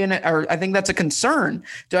injury or I think that's a concern.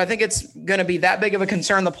 Do I think it's going to be that big of a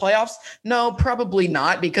concern in the playoffs? No, probably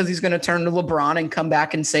not, because he's going to turn to LeBron and come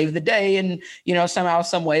back and save the day, and somehow,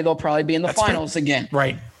 some way they'll probably be in the finals again.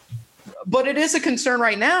 Right. But it is a concern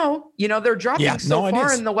right now. They're dropping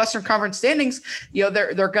far in the Western Conference standings.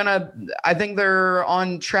 I think they're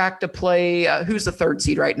on track to play. Who's the third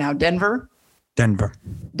seed right now? Denver.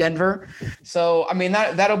 So, I mean,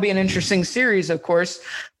 that'll be an interesting series, of course.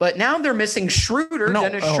 But now they're missing Schroeder,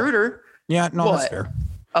 Dennis Schroeder. Yeah, no, that's fair.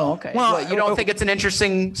 Oh, okay. Well, you don't think it's an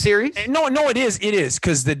interesting series? No, it is. It is,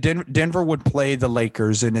 because the Denver would play the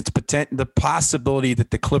Lakers, and it's the possibility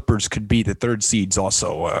that the Clippers could be the third seed's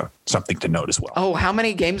also something to note as well. Oh, how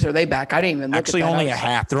many games are they back? I didn't even look Actually, at that. only a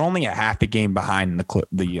half. They're only a half a game behind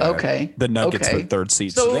the Nuggets for third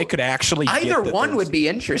seed, so they could actually either one would be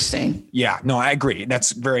interesting. Yeah, no, I agree.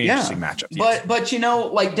 That's very interesting matchup. Yes.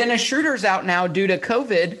 But like Dennis Schroeder's out now due to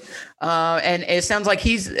COVID. And it sounds like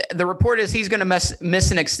the report is he's going to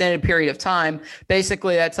miss an extended period of time.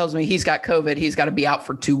 Basically, that tells me he's got COVID. He's got to be out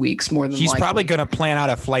for 2 weeks more than likely. He's probably going to plan out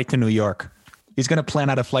a flight to New York. He's going to plan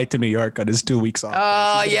out a flight to New York on his 2 weeks off.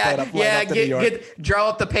 Draw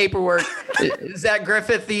up the paperwork. Zach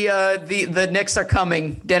Griffith, the Knicks are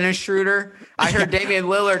coming. Dennis Schroeder. I heard Damian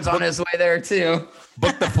Lillard's on his way there too.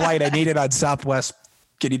 Book the flight. I need it on Southwest.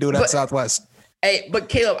 Can you do it on Southwest? Hey, but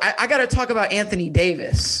Caleb, I got to talk about Anthony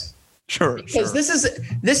Davis. Sure. Because this is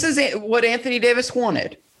what Anthony Davis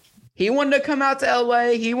wanted. He wanted to come out to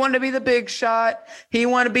LA. He wanted to be the big shot. He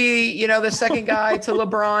wanted to be, the second guy to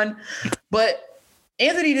LeBron. But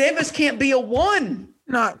Anthony Davis can't be a one.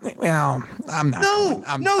 I'm not. No,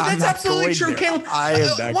 that's absolutely true, Caleb.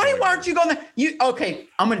 Why aren't you going there? Okay,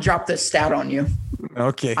 I'm going to drop this stat on you.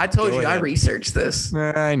 Okay. I told you I researched this.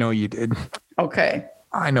 I know you did. Okay.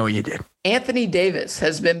 I know you did. Anthony Davis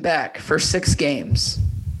has been back for 6 games.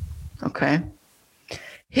 Okay.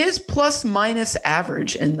 His plus minus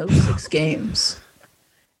average in those 6 games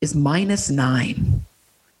is -9.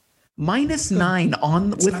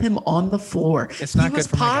 -9 with him on the floor. It's not good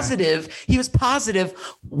for positive. He was positive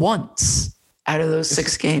once out of those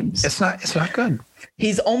 6 games. It's not good.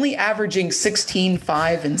 He's only averaging 16,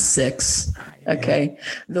 5, and 6. Okay.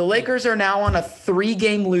 The Lakers are now on a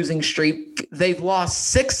 3-game losing streak. They've lost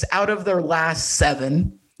 6 out of their last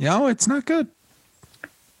 7. No, it's not good.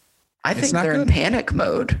 I think they're in panic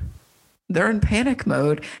mode. They're in panic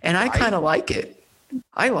mode, and I kind of like it.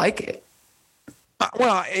 I like it.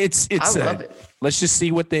 Well, it's I love it. Let's just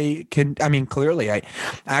see what they can. I mean, clearly, I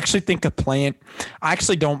actually think I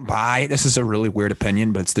actually don't buy, this is a really weird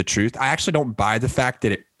opinion, but it's the truth. I actually don't buy the fact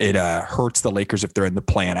that it hurts the Lakers if they're in the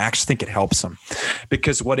play-in. I actually think it helps them,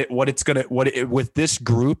 because with this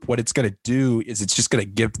group, what it's going to do is it's just going to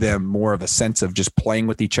give them more of a sense of just playing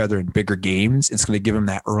with each other in bigger games. It's going to give them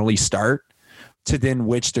that early start to then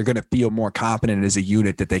which they're going to feel more confident as a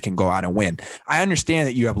unit that they can go out and win. I understand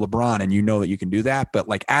that you have LeBron and you know that you can do that, but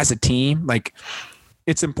like as a team, like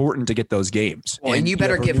it's important to get those games. Well, and you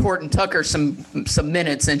better give Horton Tucker some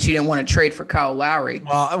minutes since you didn't want to trade for Kyle Lowry.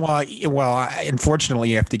 Well, unfortunately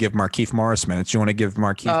you have to give Markieff Morris minutes. You want to give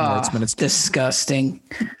Markieff Morris minutes? Disgusting.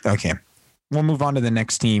 Okay. We'll move on to the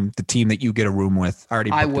next team, the team that you get a room with. I already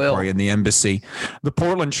booked it for you in the embassy. The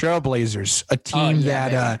Portland Trailblazers, a team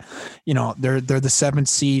that, they're the 7th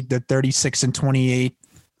seed. They're 36-28.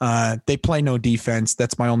 They play no defense.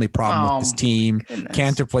 That's my only problem with this team. Goodness.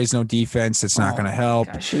 Cantor plays no defense. It's not going to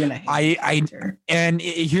help. Gosh, you're gonna hate and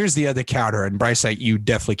here's the other counter. And Bryce, you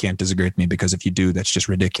definitely can't disagree with me, because if you do, that's just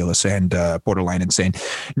ridiculous and borderline insane.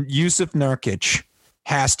 Yusuf Nurkic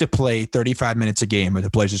has to play 35 minutes a game, or the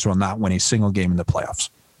Blazers will not win a single game in the playoffs.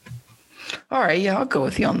 All right, yeah, I'll go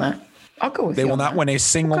with you on that. They will not win a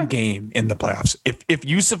single game in the playoffs. If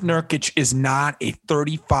Yusuf Nurkic is not a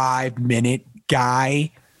 35-minute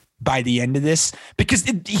guy by the end of this, because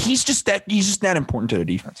he's just that important to the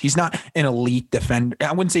defense. He's not an elite defender.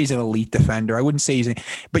 I wouldn't say he's an elite defender. I wouldn't say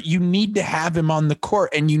but you need to have him on the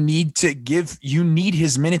court, and you need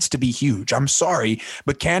his minutes to be huge. I'm sorry,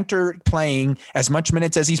 but Cantor playing as much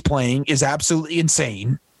minutes as he's playing is absolutely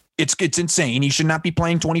insane. It's insane. He should not be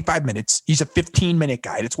playing 25 minutes. He's a 15-minute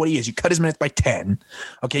guy. That's what he is. You cut his minutes by 10.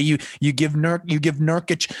 Okay, you give Nurkic, you give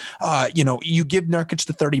Nurkic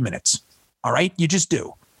the 30 minutes. All right, you just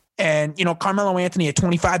do. And, Carmelo Anthony at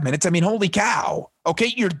 25 minutes. I mean, holy cow.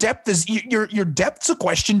 Okay. Your depth's a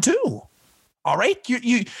question too. All right.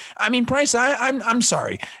 Bryce, I'm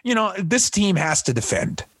sorry. This team has to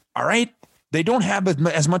defend. All right. They don't have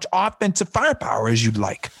as much offensive firepower as you'd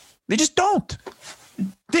like. They just don't.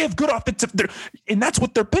 They have good offensive, and that's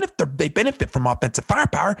what they benefit from offensive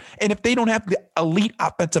firepower. And if they don't have the elite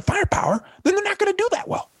offensive firepower, then they're not going to do that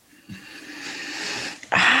well.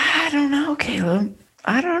 I don't know, Caleb.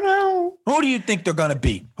 I don't know. Who do you think they're going to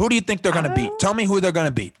beat? Tell me who they're going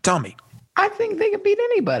to beat. Tell me. I think they could beat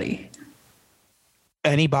anybody.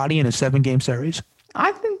 Anybody in a 7-game series?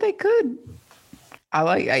 I think they could.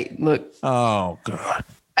 Look. Oh, God.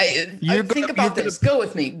 Think about this. Go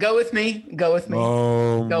with me.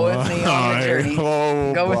 Oh, Go with me on the journey.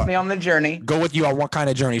 Go with me on the journey. Go with you on what kind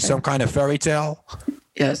of journey? Some kind of fairy tale?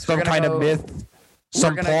 Yes. Some kind of myth?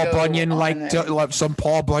 Some Paul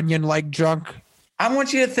Bunyan like junk? I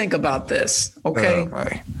want you to think about this, okay?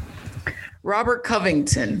 Robert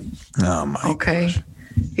Covington. Oh, my. Okay. Gosh.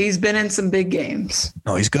 He's been in some big games.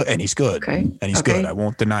 No, he's good. And he's good. Okay. And he's good. I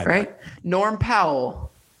won't deny right? that. Norm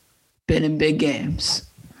Powell, been in big games.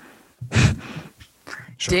 Sure.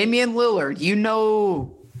 Damian Lillard,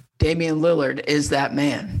 Damian Lillard is that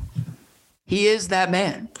man. He is that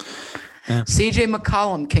man. Yeah. CJ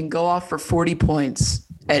McCollum can go off for 40 points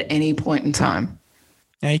at any point in time.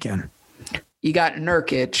 Yeah, he can. You got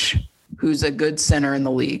Nurkic, who's a good center in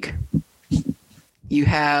the league. You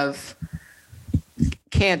have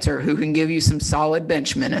Cantor, who can give you some solid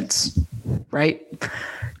bench minutes, right?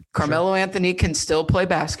 Carmelo Anthony can still play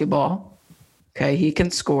basketball. Okay, he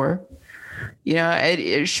can score.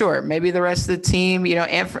 Sure, maybe the rest of the team,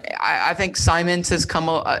 I think Simons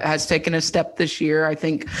has taken a step this year. I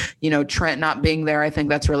think, Trent not being there, I think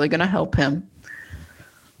that's really going to help him.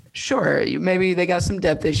 Sure, maybe they got some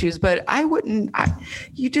depth issues, but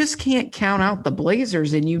you just can't count out the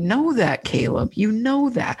Blazers, and you know that, Caleb. You know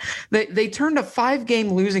that. They turned a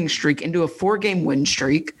 5-game losing streak into a 4-game win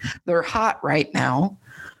streak. They're hot right now.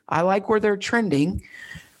 I like where they're trending.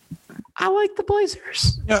 I like the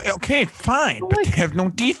Blazers. Okay, fine, but they have no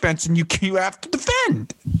defense, and you have to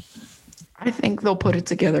defend. I think they'll put it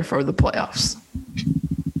together for the playoffs.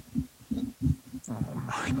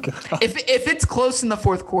 My God. If it's close in the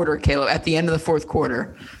fourth quarter, Caleb, at the end of the fourth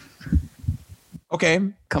quarter. Okay.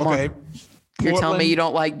 Come on. You're telling me you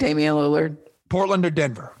don't like Damian Lillard? Portland or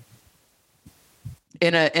Denver?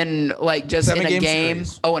 In a game?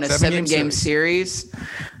 Series. Oh, in a 7-game series?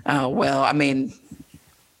 Well,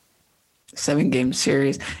 7-game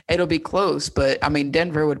series. It'll be close, but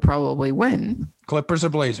Denver would probably win. Clippers or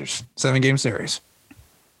Blazers? 7-game series.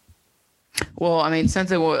 Well, since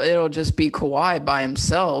it'll just be Kawhi by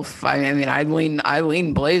himself. I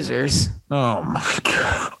lean Blazers. Oh my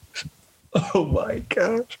God. Oh my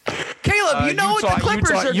gosh. Caleb, what the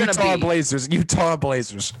Clippers are going to be. Utah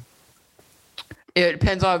Blazers. It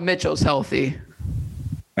depends on if Mitchell's healthy.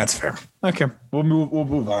 That's fair. Okay, we'll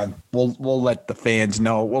move on. We'll let the fans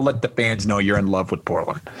know. We'll let the fans know you're in love with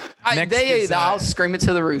Portland. I'll scream it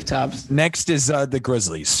to the rooftops. Next is the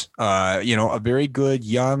Grizzlies. A very good,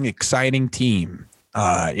 young, exciting team.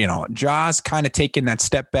 Ja's kind of taking that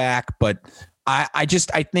step back, but I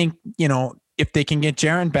think if they can get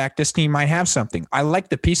Jaren back, this team might have something. I like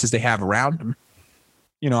the pieces they have around him.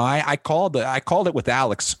 I called it with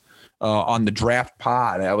Alex on the draft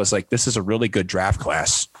pod. I was like, this is a really good draft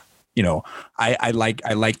class. I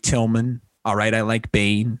like Tillman. All right. I like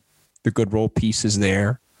Bane. The good role pieces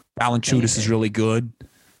there. Valanciunas is really good.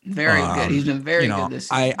 Very good. He's been very good this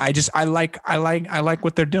season. I like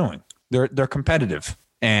what they're doing. They're competitive.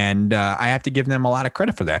 And I have to give them a lot of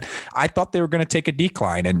credit for that. I thought they were going to take a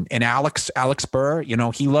decline. And Alex Burr,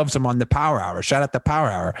 he loves them on the Power Hour. Shout out the Power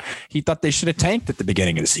Hour. He thought they should have tanked at the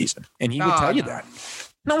beginning of the season. And he would tell you that.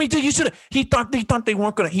 No, he did. You should have. He thought they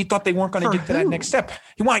weren't going to. He thought they weren't going to get to that next step.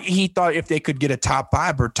 He thought if they could get a top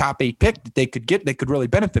 5 or top 8 pick that they could really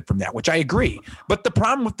benefit from that, which I agree. But the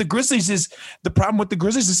problem with the Grizzlies is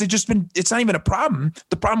it's not even a problem.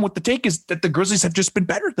 The problem with the take is that the Grizzlies have just been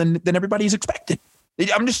better than everybody's expected.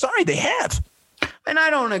 I'm just sorry, they have. And I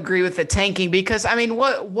don't agree with the tanking because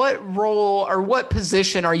what role or what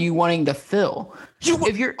position are you wanting to fill? You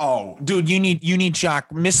need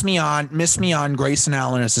Jock. Miss me on Grayson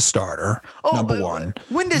Allen as a starter. Number one.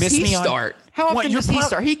 When does he start? How often does he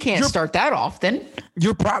start? He can't start that often.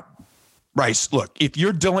 Bryce, look, if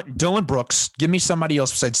you're Dylan Brooks, give me somebody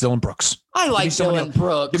else besides Dylan Brooks. I like Dylan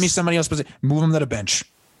Brooks. Give me somebody else besides. Move him to the bench.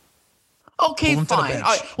 Okay, fine. All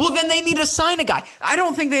right. Well, then they need to sign a guy. I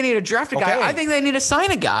don't think they need to draft a guy. I think they need to sign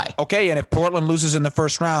a guy. Okay, and if Portland loses in the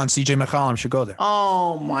first round, CJ McCollum should go there.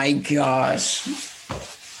 Oh my gosh.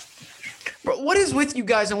 But what is with you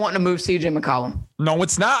guys and wanting to move CJ McCollum? No,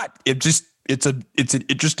 it's not. It's an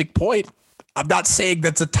interesting point. I'm not saying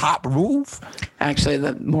that's a top move. Actually,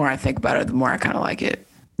 the more I think about it, the more I kind of like it.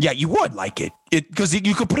 Yeah, you would like it because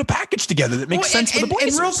you could put a package together that makes sense for the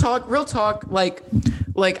Blazers. And real talk, like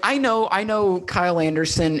I know Kyle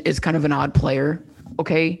Anderson is kind of an odd player,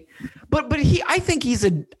 okay, but I think he's a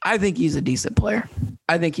decent player.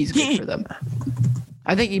 I think he's good for them.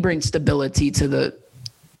 I think he brings stability to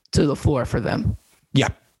the floor for them. Yeah,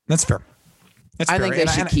 that's fair. I think they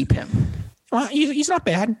should keep him. Well, he's not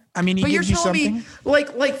bad. I mean, he gives you something. Me,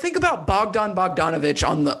 like think about Bogdanovich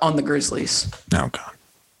on the Grizzlies. Oh God.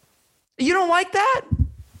 You don't like that?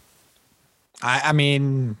 I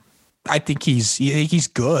mean, I think he's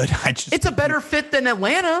good. It's a better fit than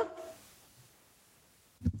Atlanta.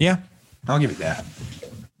 Yeah, I'll give you that.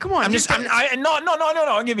 Come on, no.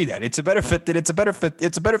 I'll give you that. It's a better fit than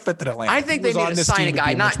Atlanta. I think they need to sign a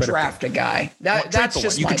guy, not draft a guy. That's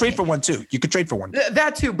just you can trade for one too. You could trade for one.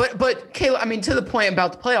 That too, but Kayla, I mean, to the point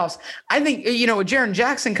about the playoffs, I think with Jaren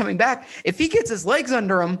Jackson coming back, if he gets his legs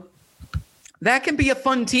under him, that can be a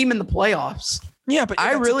fun team in the playoffs. Yeah, but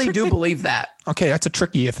I really do believe that. Okay, that's a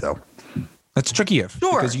tricky if though. That's a tricky if.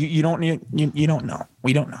 Sure. Because you don't know.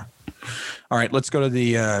 We don't know. All right, let's go to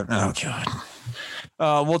the oh God.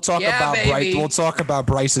 We'll talk about Bryce. We'll talk about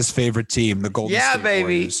Bryce's favorite team, the Golden State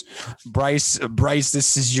Warriors. Bryce,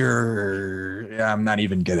 this is your. I'm not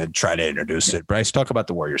even gonna try to introduce it. Bryce, talk about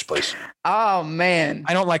the Warriors, please. Oh man,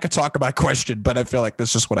 I don't like a talk about question, but I feel like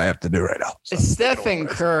that's just what I have to do right now. So Stephen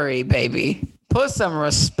Curry, baby. Put some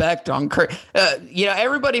respect on Curry.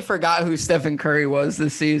 Everybody forgot who Stephen Curry was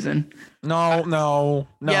this season. No.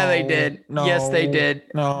 Yeah, they did. No, yes, they did.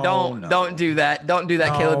 Don't do that. Don't do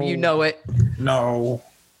that, Caleb. You know it. No.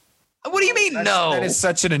 What do you mean no? That is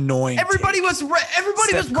such an annoying. Everybody was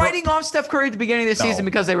writing off Steph Curry at the beginning of the season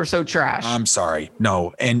because they were so trash. I'm sorry.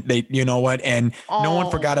 No, and they, you know what? And no one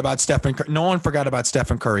forgot about Stephen. No one forgot about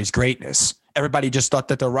Stephen Curry's greatness. Everybody just thought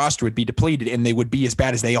that their roster would be depleted and they would be as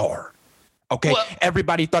bad as they are. Okay, well,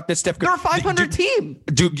 everybody thought that Steph. They're a 500 team.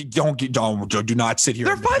 Do not sit here.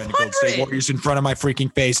 They're 500. The Golden State Warriors in front of my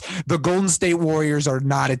freaking face. The Golden State Warriors are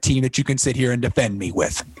not a team that you can sit here and defend me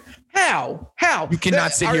with. How? You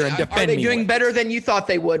cannot sit here and defend me. Are they doing better than you thought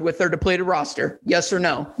they would with their depleted roster? Yes or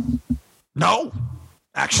no? No,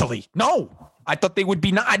 actually, no. I thought they would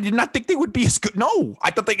be. I did not think they would be as good. No,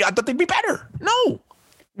 I thought they'd be better. No.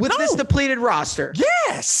 With this depleted roster.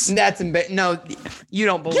 Yes. No, you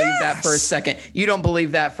don't believe that for a second. You don't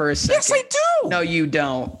believe that for a second. Yes, I do. No, you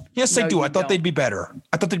don't. Yes, I do. I thought they'd be better.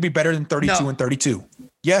 I thought they'd be better than 32 and 32.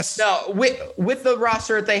 Yes. No, with the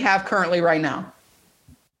roster that they have currently right now.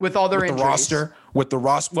 With all their injuries. with the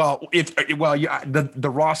roster.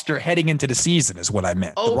 The roster heading into the season is what I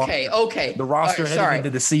meant. Okay. The roster heading into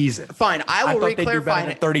the season. Fine. I will re-clarify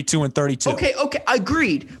it. 32 and 32. Okay.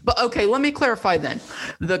 Agreed. But okay, let me clarify then.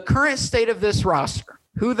 The current state of this roster,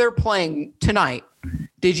 who they're playing tonight,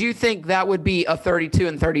 did you think that would be a 32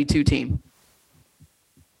 and 32 team?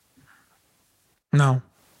 No.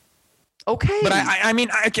 Okay. But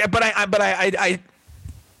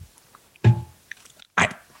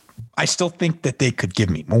I still think that they could give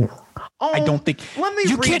me more. I don't think. Let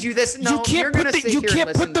me read you this. No, you're going to sit here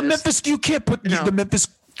and listen to this. You can't put the Memphis.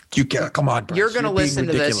 You can't. Come on, Bryce. You're going to listen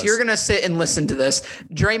to this. You're going to sit and listen to this.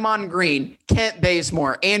 Draymond Green, Kent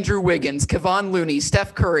Bazemore, Andrew Wiggins, Kevon Looney,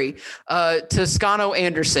 Steph Curry, Toscano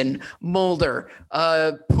Anderson, Mulder,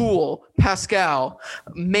 Poole, Pascal,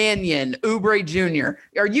 Mannion, Oubre Jr.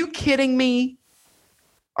 Are you kidding me?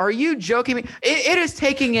 Are you joking me? It is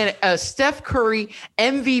taking a Steph Curry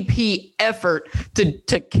MVP effort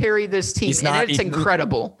to carry this team, it's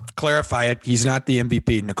incredible. Clarify it. He's not the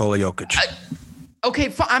MVP, Nikola Jokic.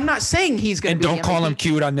 Okay, I'm not saying he's going to be. And don't call him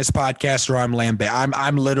cute on this podcast, or I'm lambe.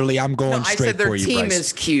 I'm going straight for you. I said their team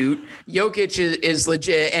is cute. Jokic is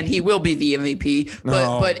legit, and he will be the MVP.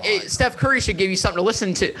 But Steph Curry should give you something to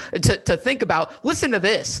listen to think about. Listen to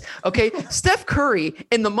this, okay? Steph Curry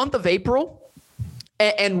in the month of April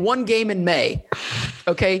and one game in May,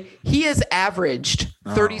 okay, he has averaged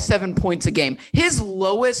 37 points a game. His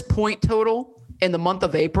lowest point total in the month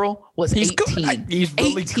of April was 18. Good. He's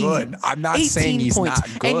really 18. Good. I'm not saying he's points.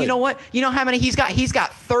 Not good. And you know what? You know how many he's got? He's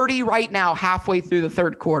got 30 right now, halfway through the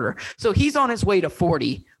third quarter. So he's on his way to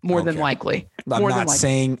 40, more than likely.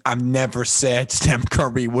 I've never said Steph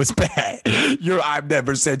Curry was bad. I've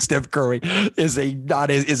never said Steph Curry is not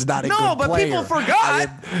a good player. No, but people forgot.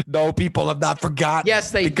 No, people have not forgotten. Yes,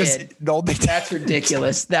 they did. No, they did. That's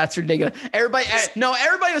ridiculous. Everybody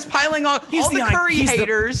was piling on all the Curry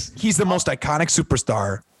haters. He's the most iconic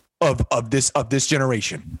superstar of this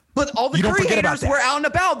generation. But all the Curry haters were out and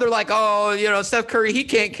about. They're like, Steph Curry, he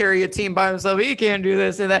can't carry a team by himself. He can't do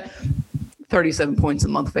this and that. 37 points in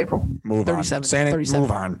the month of April. Move on.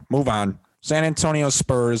 37. Move on. San Antonio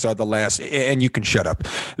Spurs are the last, and you can shut up.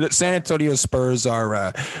 The San Antonio Spurs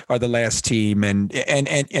are the last team, and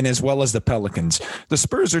as well as the Pelicans. The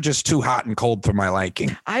Spurs are just too hot and cold for my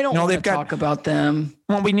liking. I don't want to talk about them.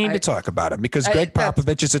 Well, we need to talk about them because Greg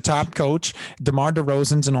Popovich is a top coach. DeMar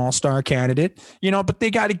DeRozan's an all-star candidate. But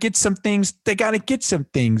they got to get some things. They got to get some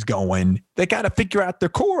things going. They got to figure out their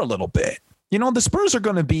core a little bit. The Spurs are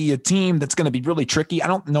going to be a team that's going to be really tricky. I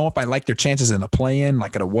don't know if I like their chances in a play-in,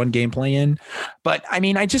 like at a one-game play-in. But,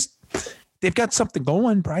 they've got something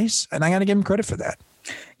going, Bryce, and I got to give them credit for that.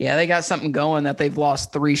 Yeah, they got something going that they've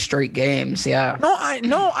lost 3 straight games. Yeah.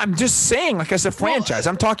 No, I'm just saying, like as a franchise,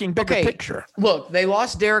 I'm talking bigger picture. Look, they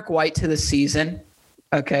lost Derek White to the season.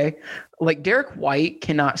 Okay. Like Derek White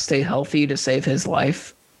cannot stay healthy to save his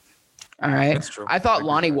life. All right. That's true. I thought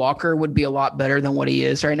Lonnie Walker would be a lot better than what he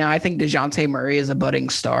is right now. I think DeJounte Murray is a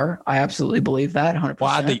budding star. I absolutely believe that 100%.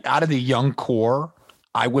 Well, out of the young core,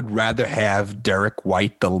 I would rather have Derek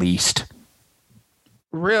White the least.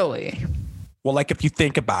 Really? Well, like if you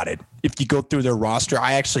think about it, if you go through their roster,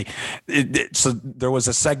 so there was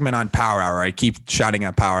a segment on Power Hour. I keep shouting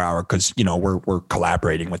at Power Hour because, we're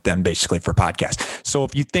collaborating with them basically for podcasts. So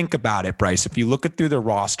if you think about it, Bryce, if you look through their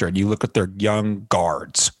roster and you look at their young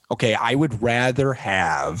guards, okay, I would buy the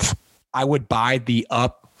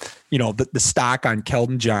stock on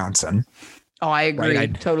Keldon Johnson. Oh, I agree.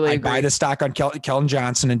 Right? Totally agree. I'd buy the stock on Keldon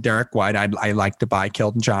Johnson and Derek White. I like to buy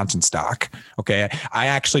Keldon Johnson stock. Okay. I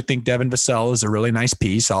actually think Devin Vassell is a really nice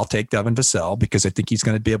piece. I'll take Devin Vassell because I think he's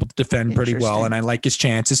going to be able to defend pretty well, and I like his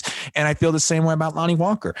chances. And I feel the same way about Lonnie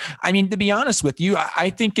Walker. To be honest with you,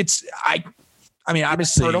 I think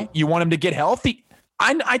obviously you want him to get healthy.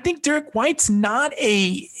 I think Derek White's not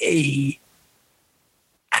a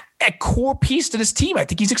core piece to this team. I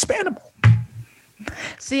think he's expandable.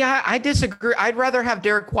 See, I disagree. I'd rather have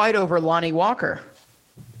Derek White over Lonnie Walker.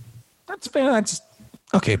 That's fair. That's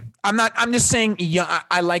okay. I'm just saying. Yeah,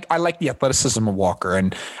 I like the athleticism of Walker,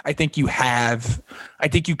 and I think you have. I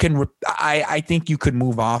think you can. I think you could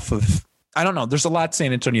move off of. I don't know. There's a lot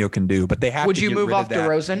San Antonio can do, but they have. Would you move off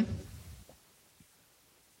DeRozan?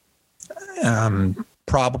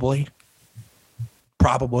 Probably.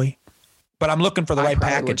 But I'm looking for the right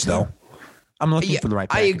package, though. I'm looking for the right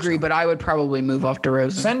package. I agree, but I would probably move off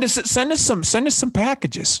DeRozan. Send us some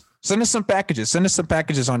packages. Send us some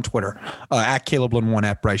packages on Twitter at Caleb1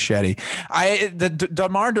 at Bryce Shadday.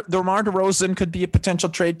 DeMar DeRozan could be a potential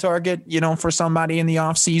trade target, for somebody in the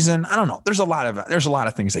offseason. I don't know. There's a lot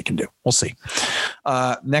of things they can do. We'll see.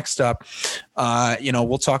 Next up,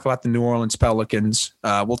 we'll talk about the New Orleans Pelicans.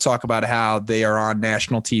 We'll talk about how they are on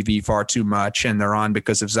national TV far too much, and they're on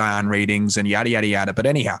because of Zion ratings and yada yada yada. But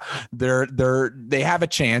anyhow, they have a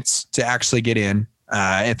chance to actually get in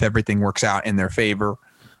if everything works out in their favor.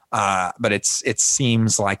 But it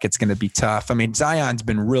seems like it's going to be tough. I mean, Zion's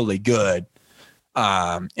been really good.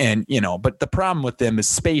 But the problem with them is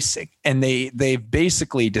spacing, and they've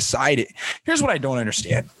basically decided. Here's what I don't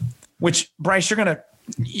understand, which, Bryce,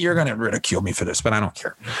 you're gonna ridicule me for this, but I don't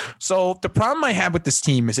care. So the problem I have with this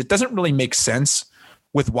team is it doesn't really make sense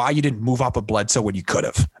with why you didn't move up a Bledsoe when you could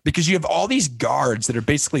have, because you have all these guards that are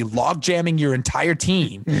basically log jamming your entire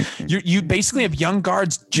team. You basically have young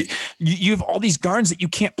guards. You have all these guards that you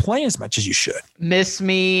can't play as much as you should. Miss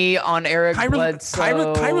me on Eric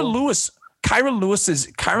Bledsoe. Kyra Lewis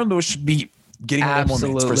should be getting more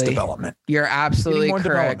minutes for his development. You're absolutely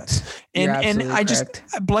correct.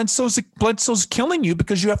 Bledsoe's killing you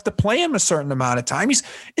because you have to play him a certain amount of time. It's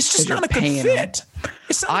just not a good fit.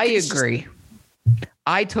 I agree.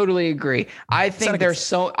 I totally agree. I think they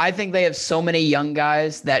have so many young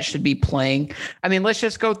guys that should be playing. I mean, let's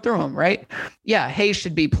just go through them, right? Yeah, Hayes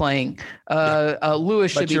should be playing. Lewis should be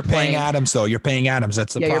playing. But you're paying Adams, though. You're paying Adams.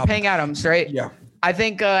 That's the problem. You're paying Adams, right? Yeah. I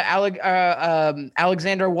think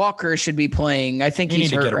Alexander Walker should be playing. I think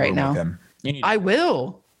he's hurt right now. I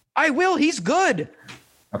will. He's good.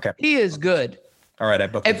 Okay. He is good. All right, I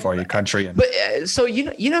booked it for you, country. But so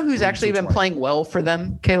you know who's actually been playing well for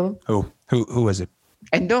them, Caleb? Who is it?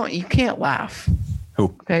 And you can't laugh.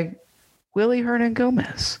 Who? Okay. Willie Hernan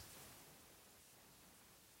Gomez.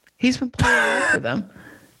 He's been playing well for them.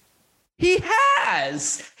 He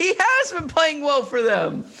has been playing well for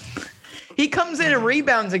them. He comes in and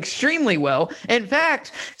rebounds extremely well. In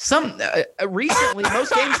fact, recently,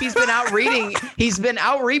 most games he's been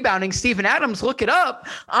out rebounding Steven Adams. Look it up.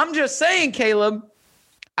 I'm just saying, Caleb,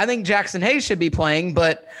 I think Jackson Hayes should be playing,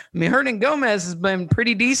 but I mean, Hernan Gomez has been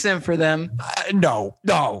pretty decent for them. No.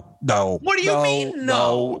 What do you mean?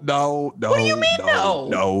 No. What do you mean?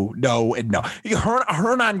 No.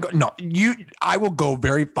 I will go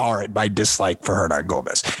very far in my dislike for Hernan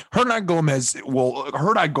Gomez. Hernan Gomez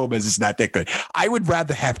is not that good. I would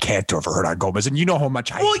rather have Cantor for Hernan Gomez, and you know how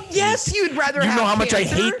much I hate. Well, yes, you'd rather have Cantor. You know how much I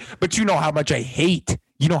hate, but you know how much I hate.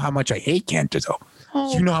 You know how much I hate Cantor, though.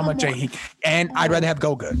 Oh, you know how much I hate, and I'd rather have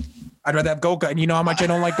Goga. And you know how much I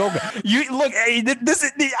don't like Goga. You look, this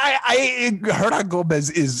is Hernan Gomez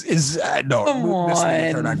is no. Come on,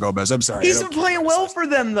 Hernan Gomez. I'm sorry. He's been playing well for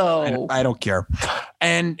them, though. I don't care,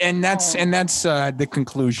 and that's the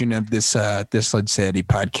conclusion of this LynnSanity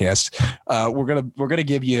podcast. We're gonna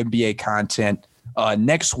give you NBA content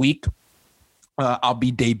next week. I'll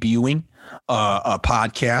be debuting a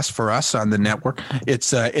podcast for us on the network.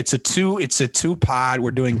 It's a two pod.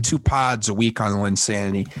 We're doing 2 pods a week on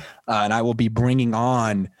LynnSanity, and I will be bringing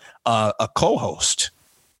on a co-host,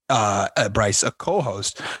 Bryce, a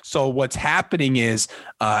co-host. So what's happening is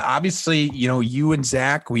obviously, you and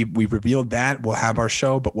Zach, we've revealed that we'll have our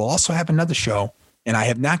show, but we'll also have another show, and I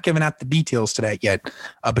have not given out the details to that yet,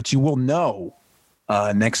 but you will know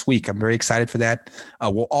next week. I'm very excited for that.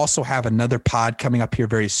 We'll also have another pod coming up here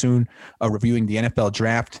very soon, reviewing the NFL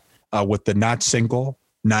draft with the not single,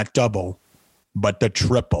 not double, but the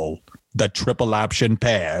triple option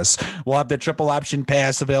pass. We'll have the triple option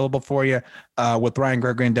pass available for you with Ryan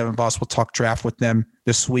Gregory and Devin Voss. We'll talk draft with them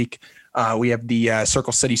this week. We have the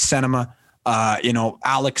Circle City Cinema.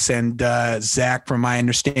 Alex and Zach, from my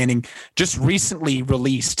understanding, just recently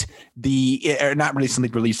released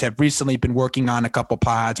have recently been working on a couple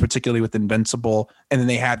pods, particularly with Invincible. And then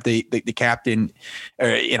they have the captain,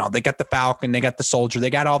 they got the Falcon, they got the Soldier, they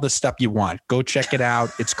got all the stuff you want. Go check it out.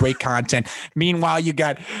 It's great content. Meanwhile, you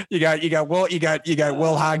got Will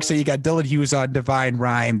Hogsett, you got Dylan Hughes on Divine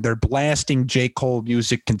Rhyme. They're blasting J. Cole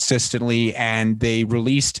music consistently, and they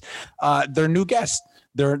released their new guest.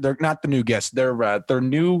 They're not the new guest. Their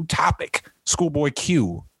new topic. Schoolboy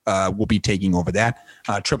Q will be taking over that.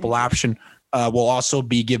 Triple Option will also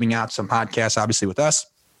be giving out some podcasts, obviously with us.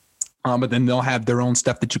 But then they'll have their own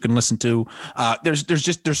stuff that you can listen to.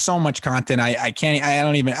 There's so much content. I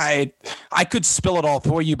could spill it all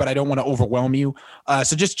for you, but I don't want to overwhelm you.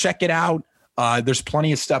 So just check it out. There's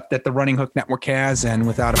plenty of stuff that the Running Hook Network has. And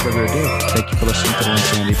without further ado, thank you for listening to the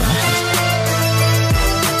LynnSanity podcast.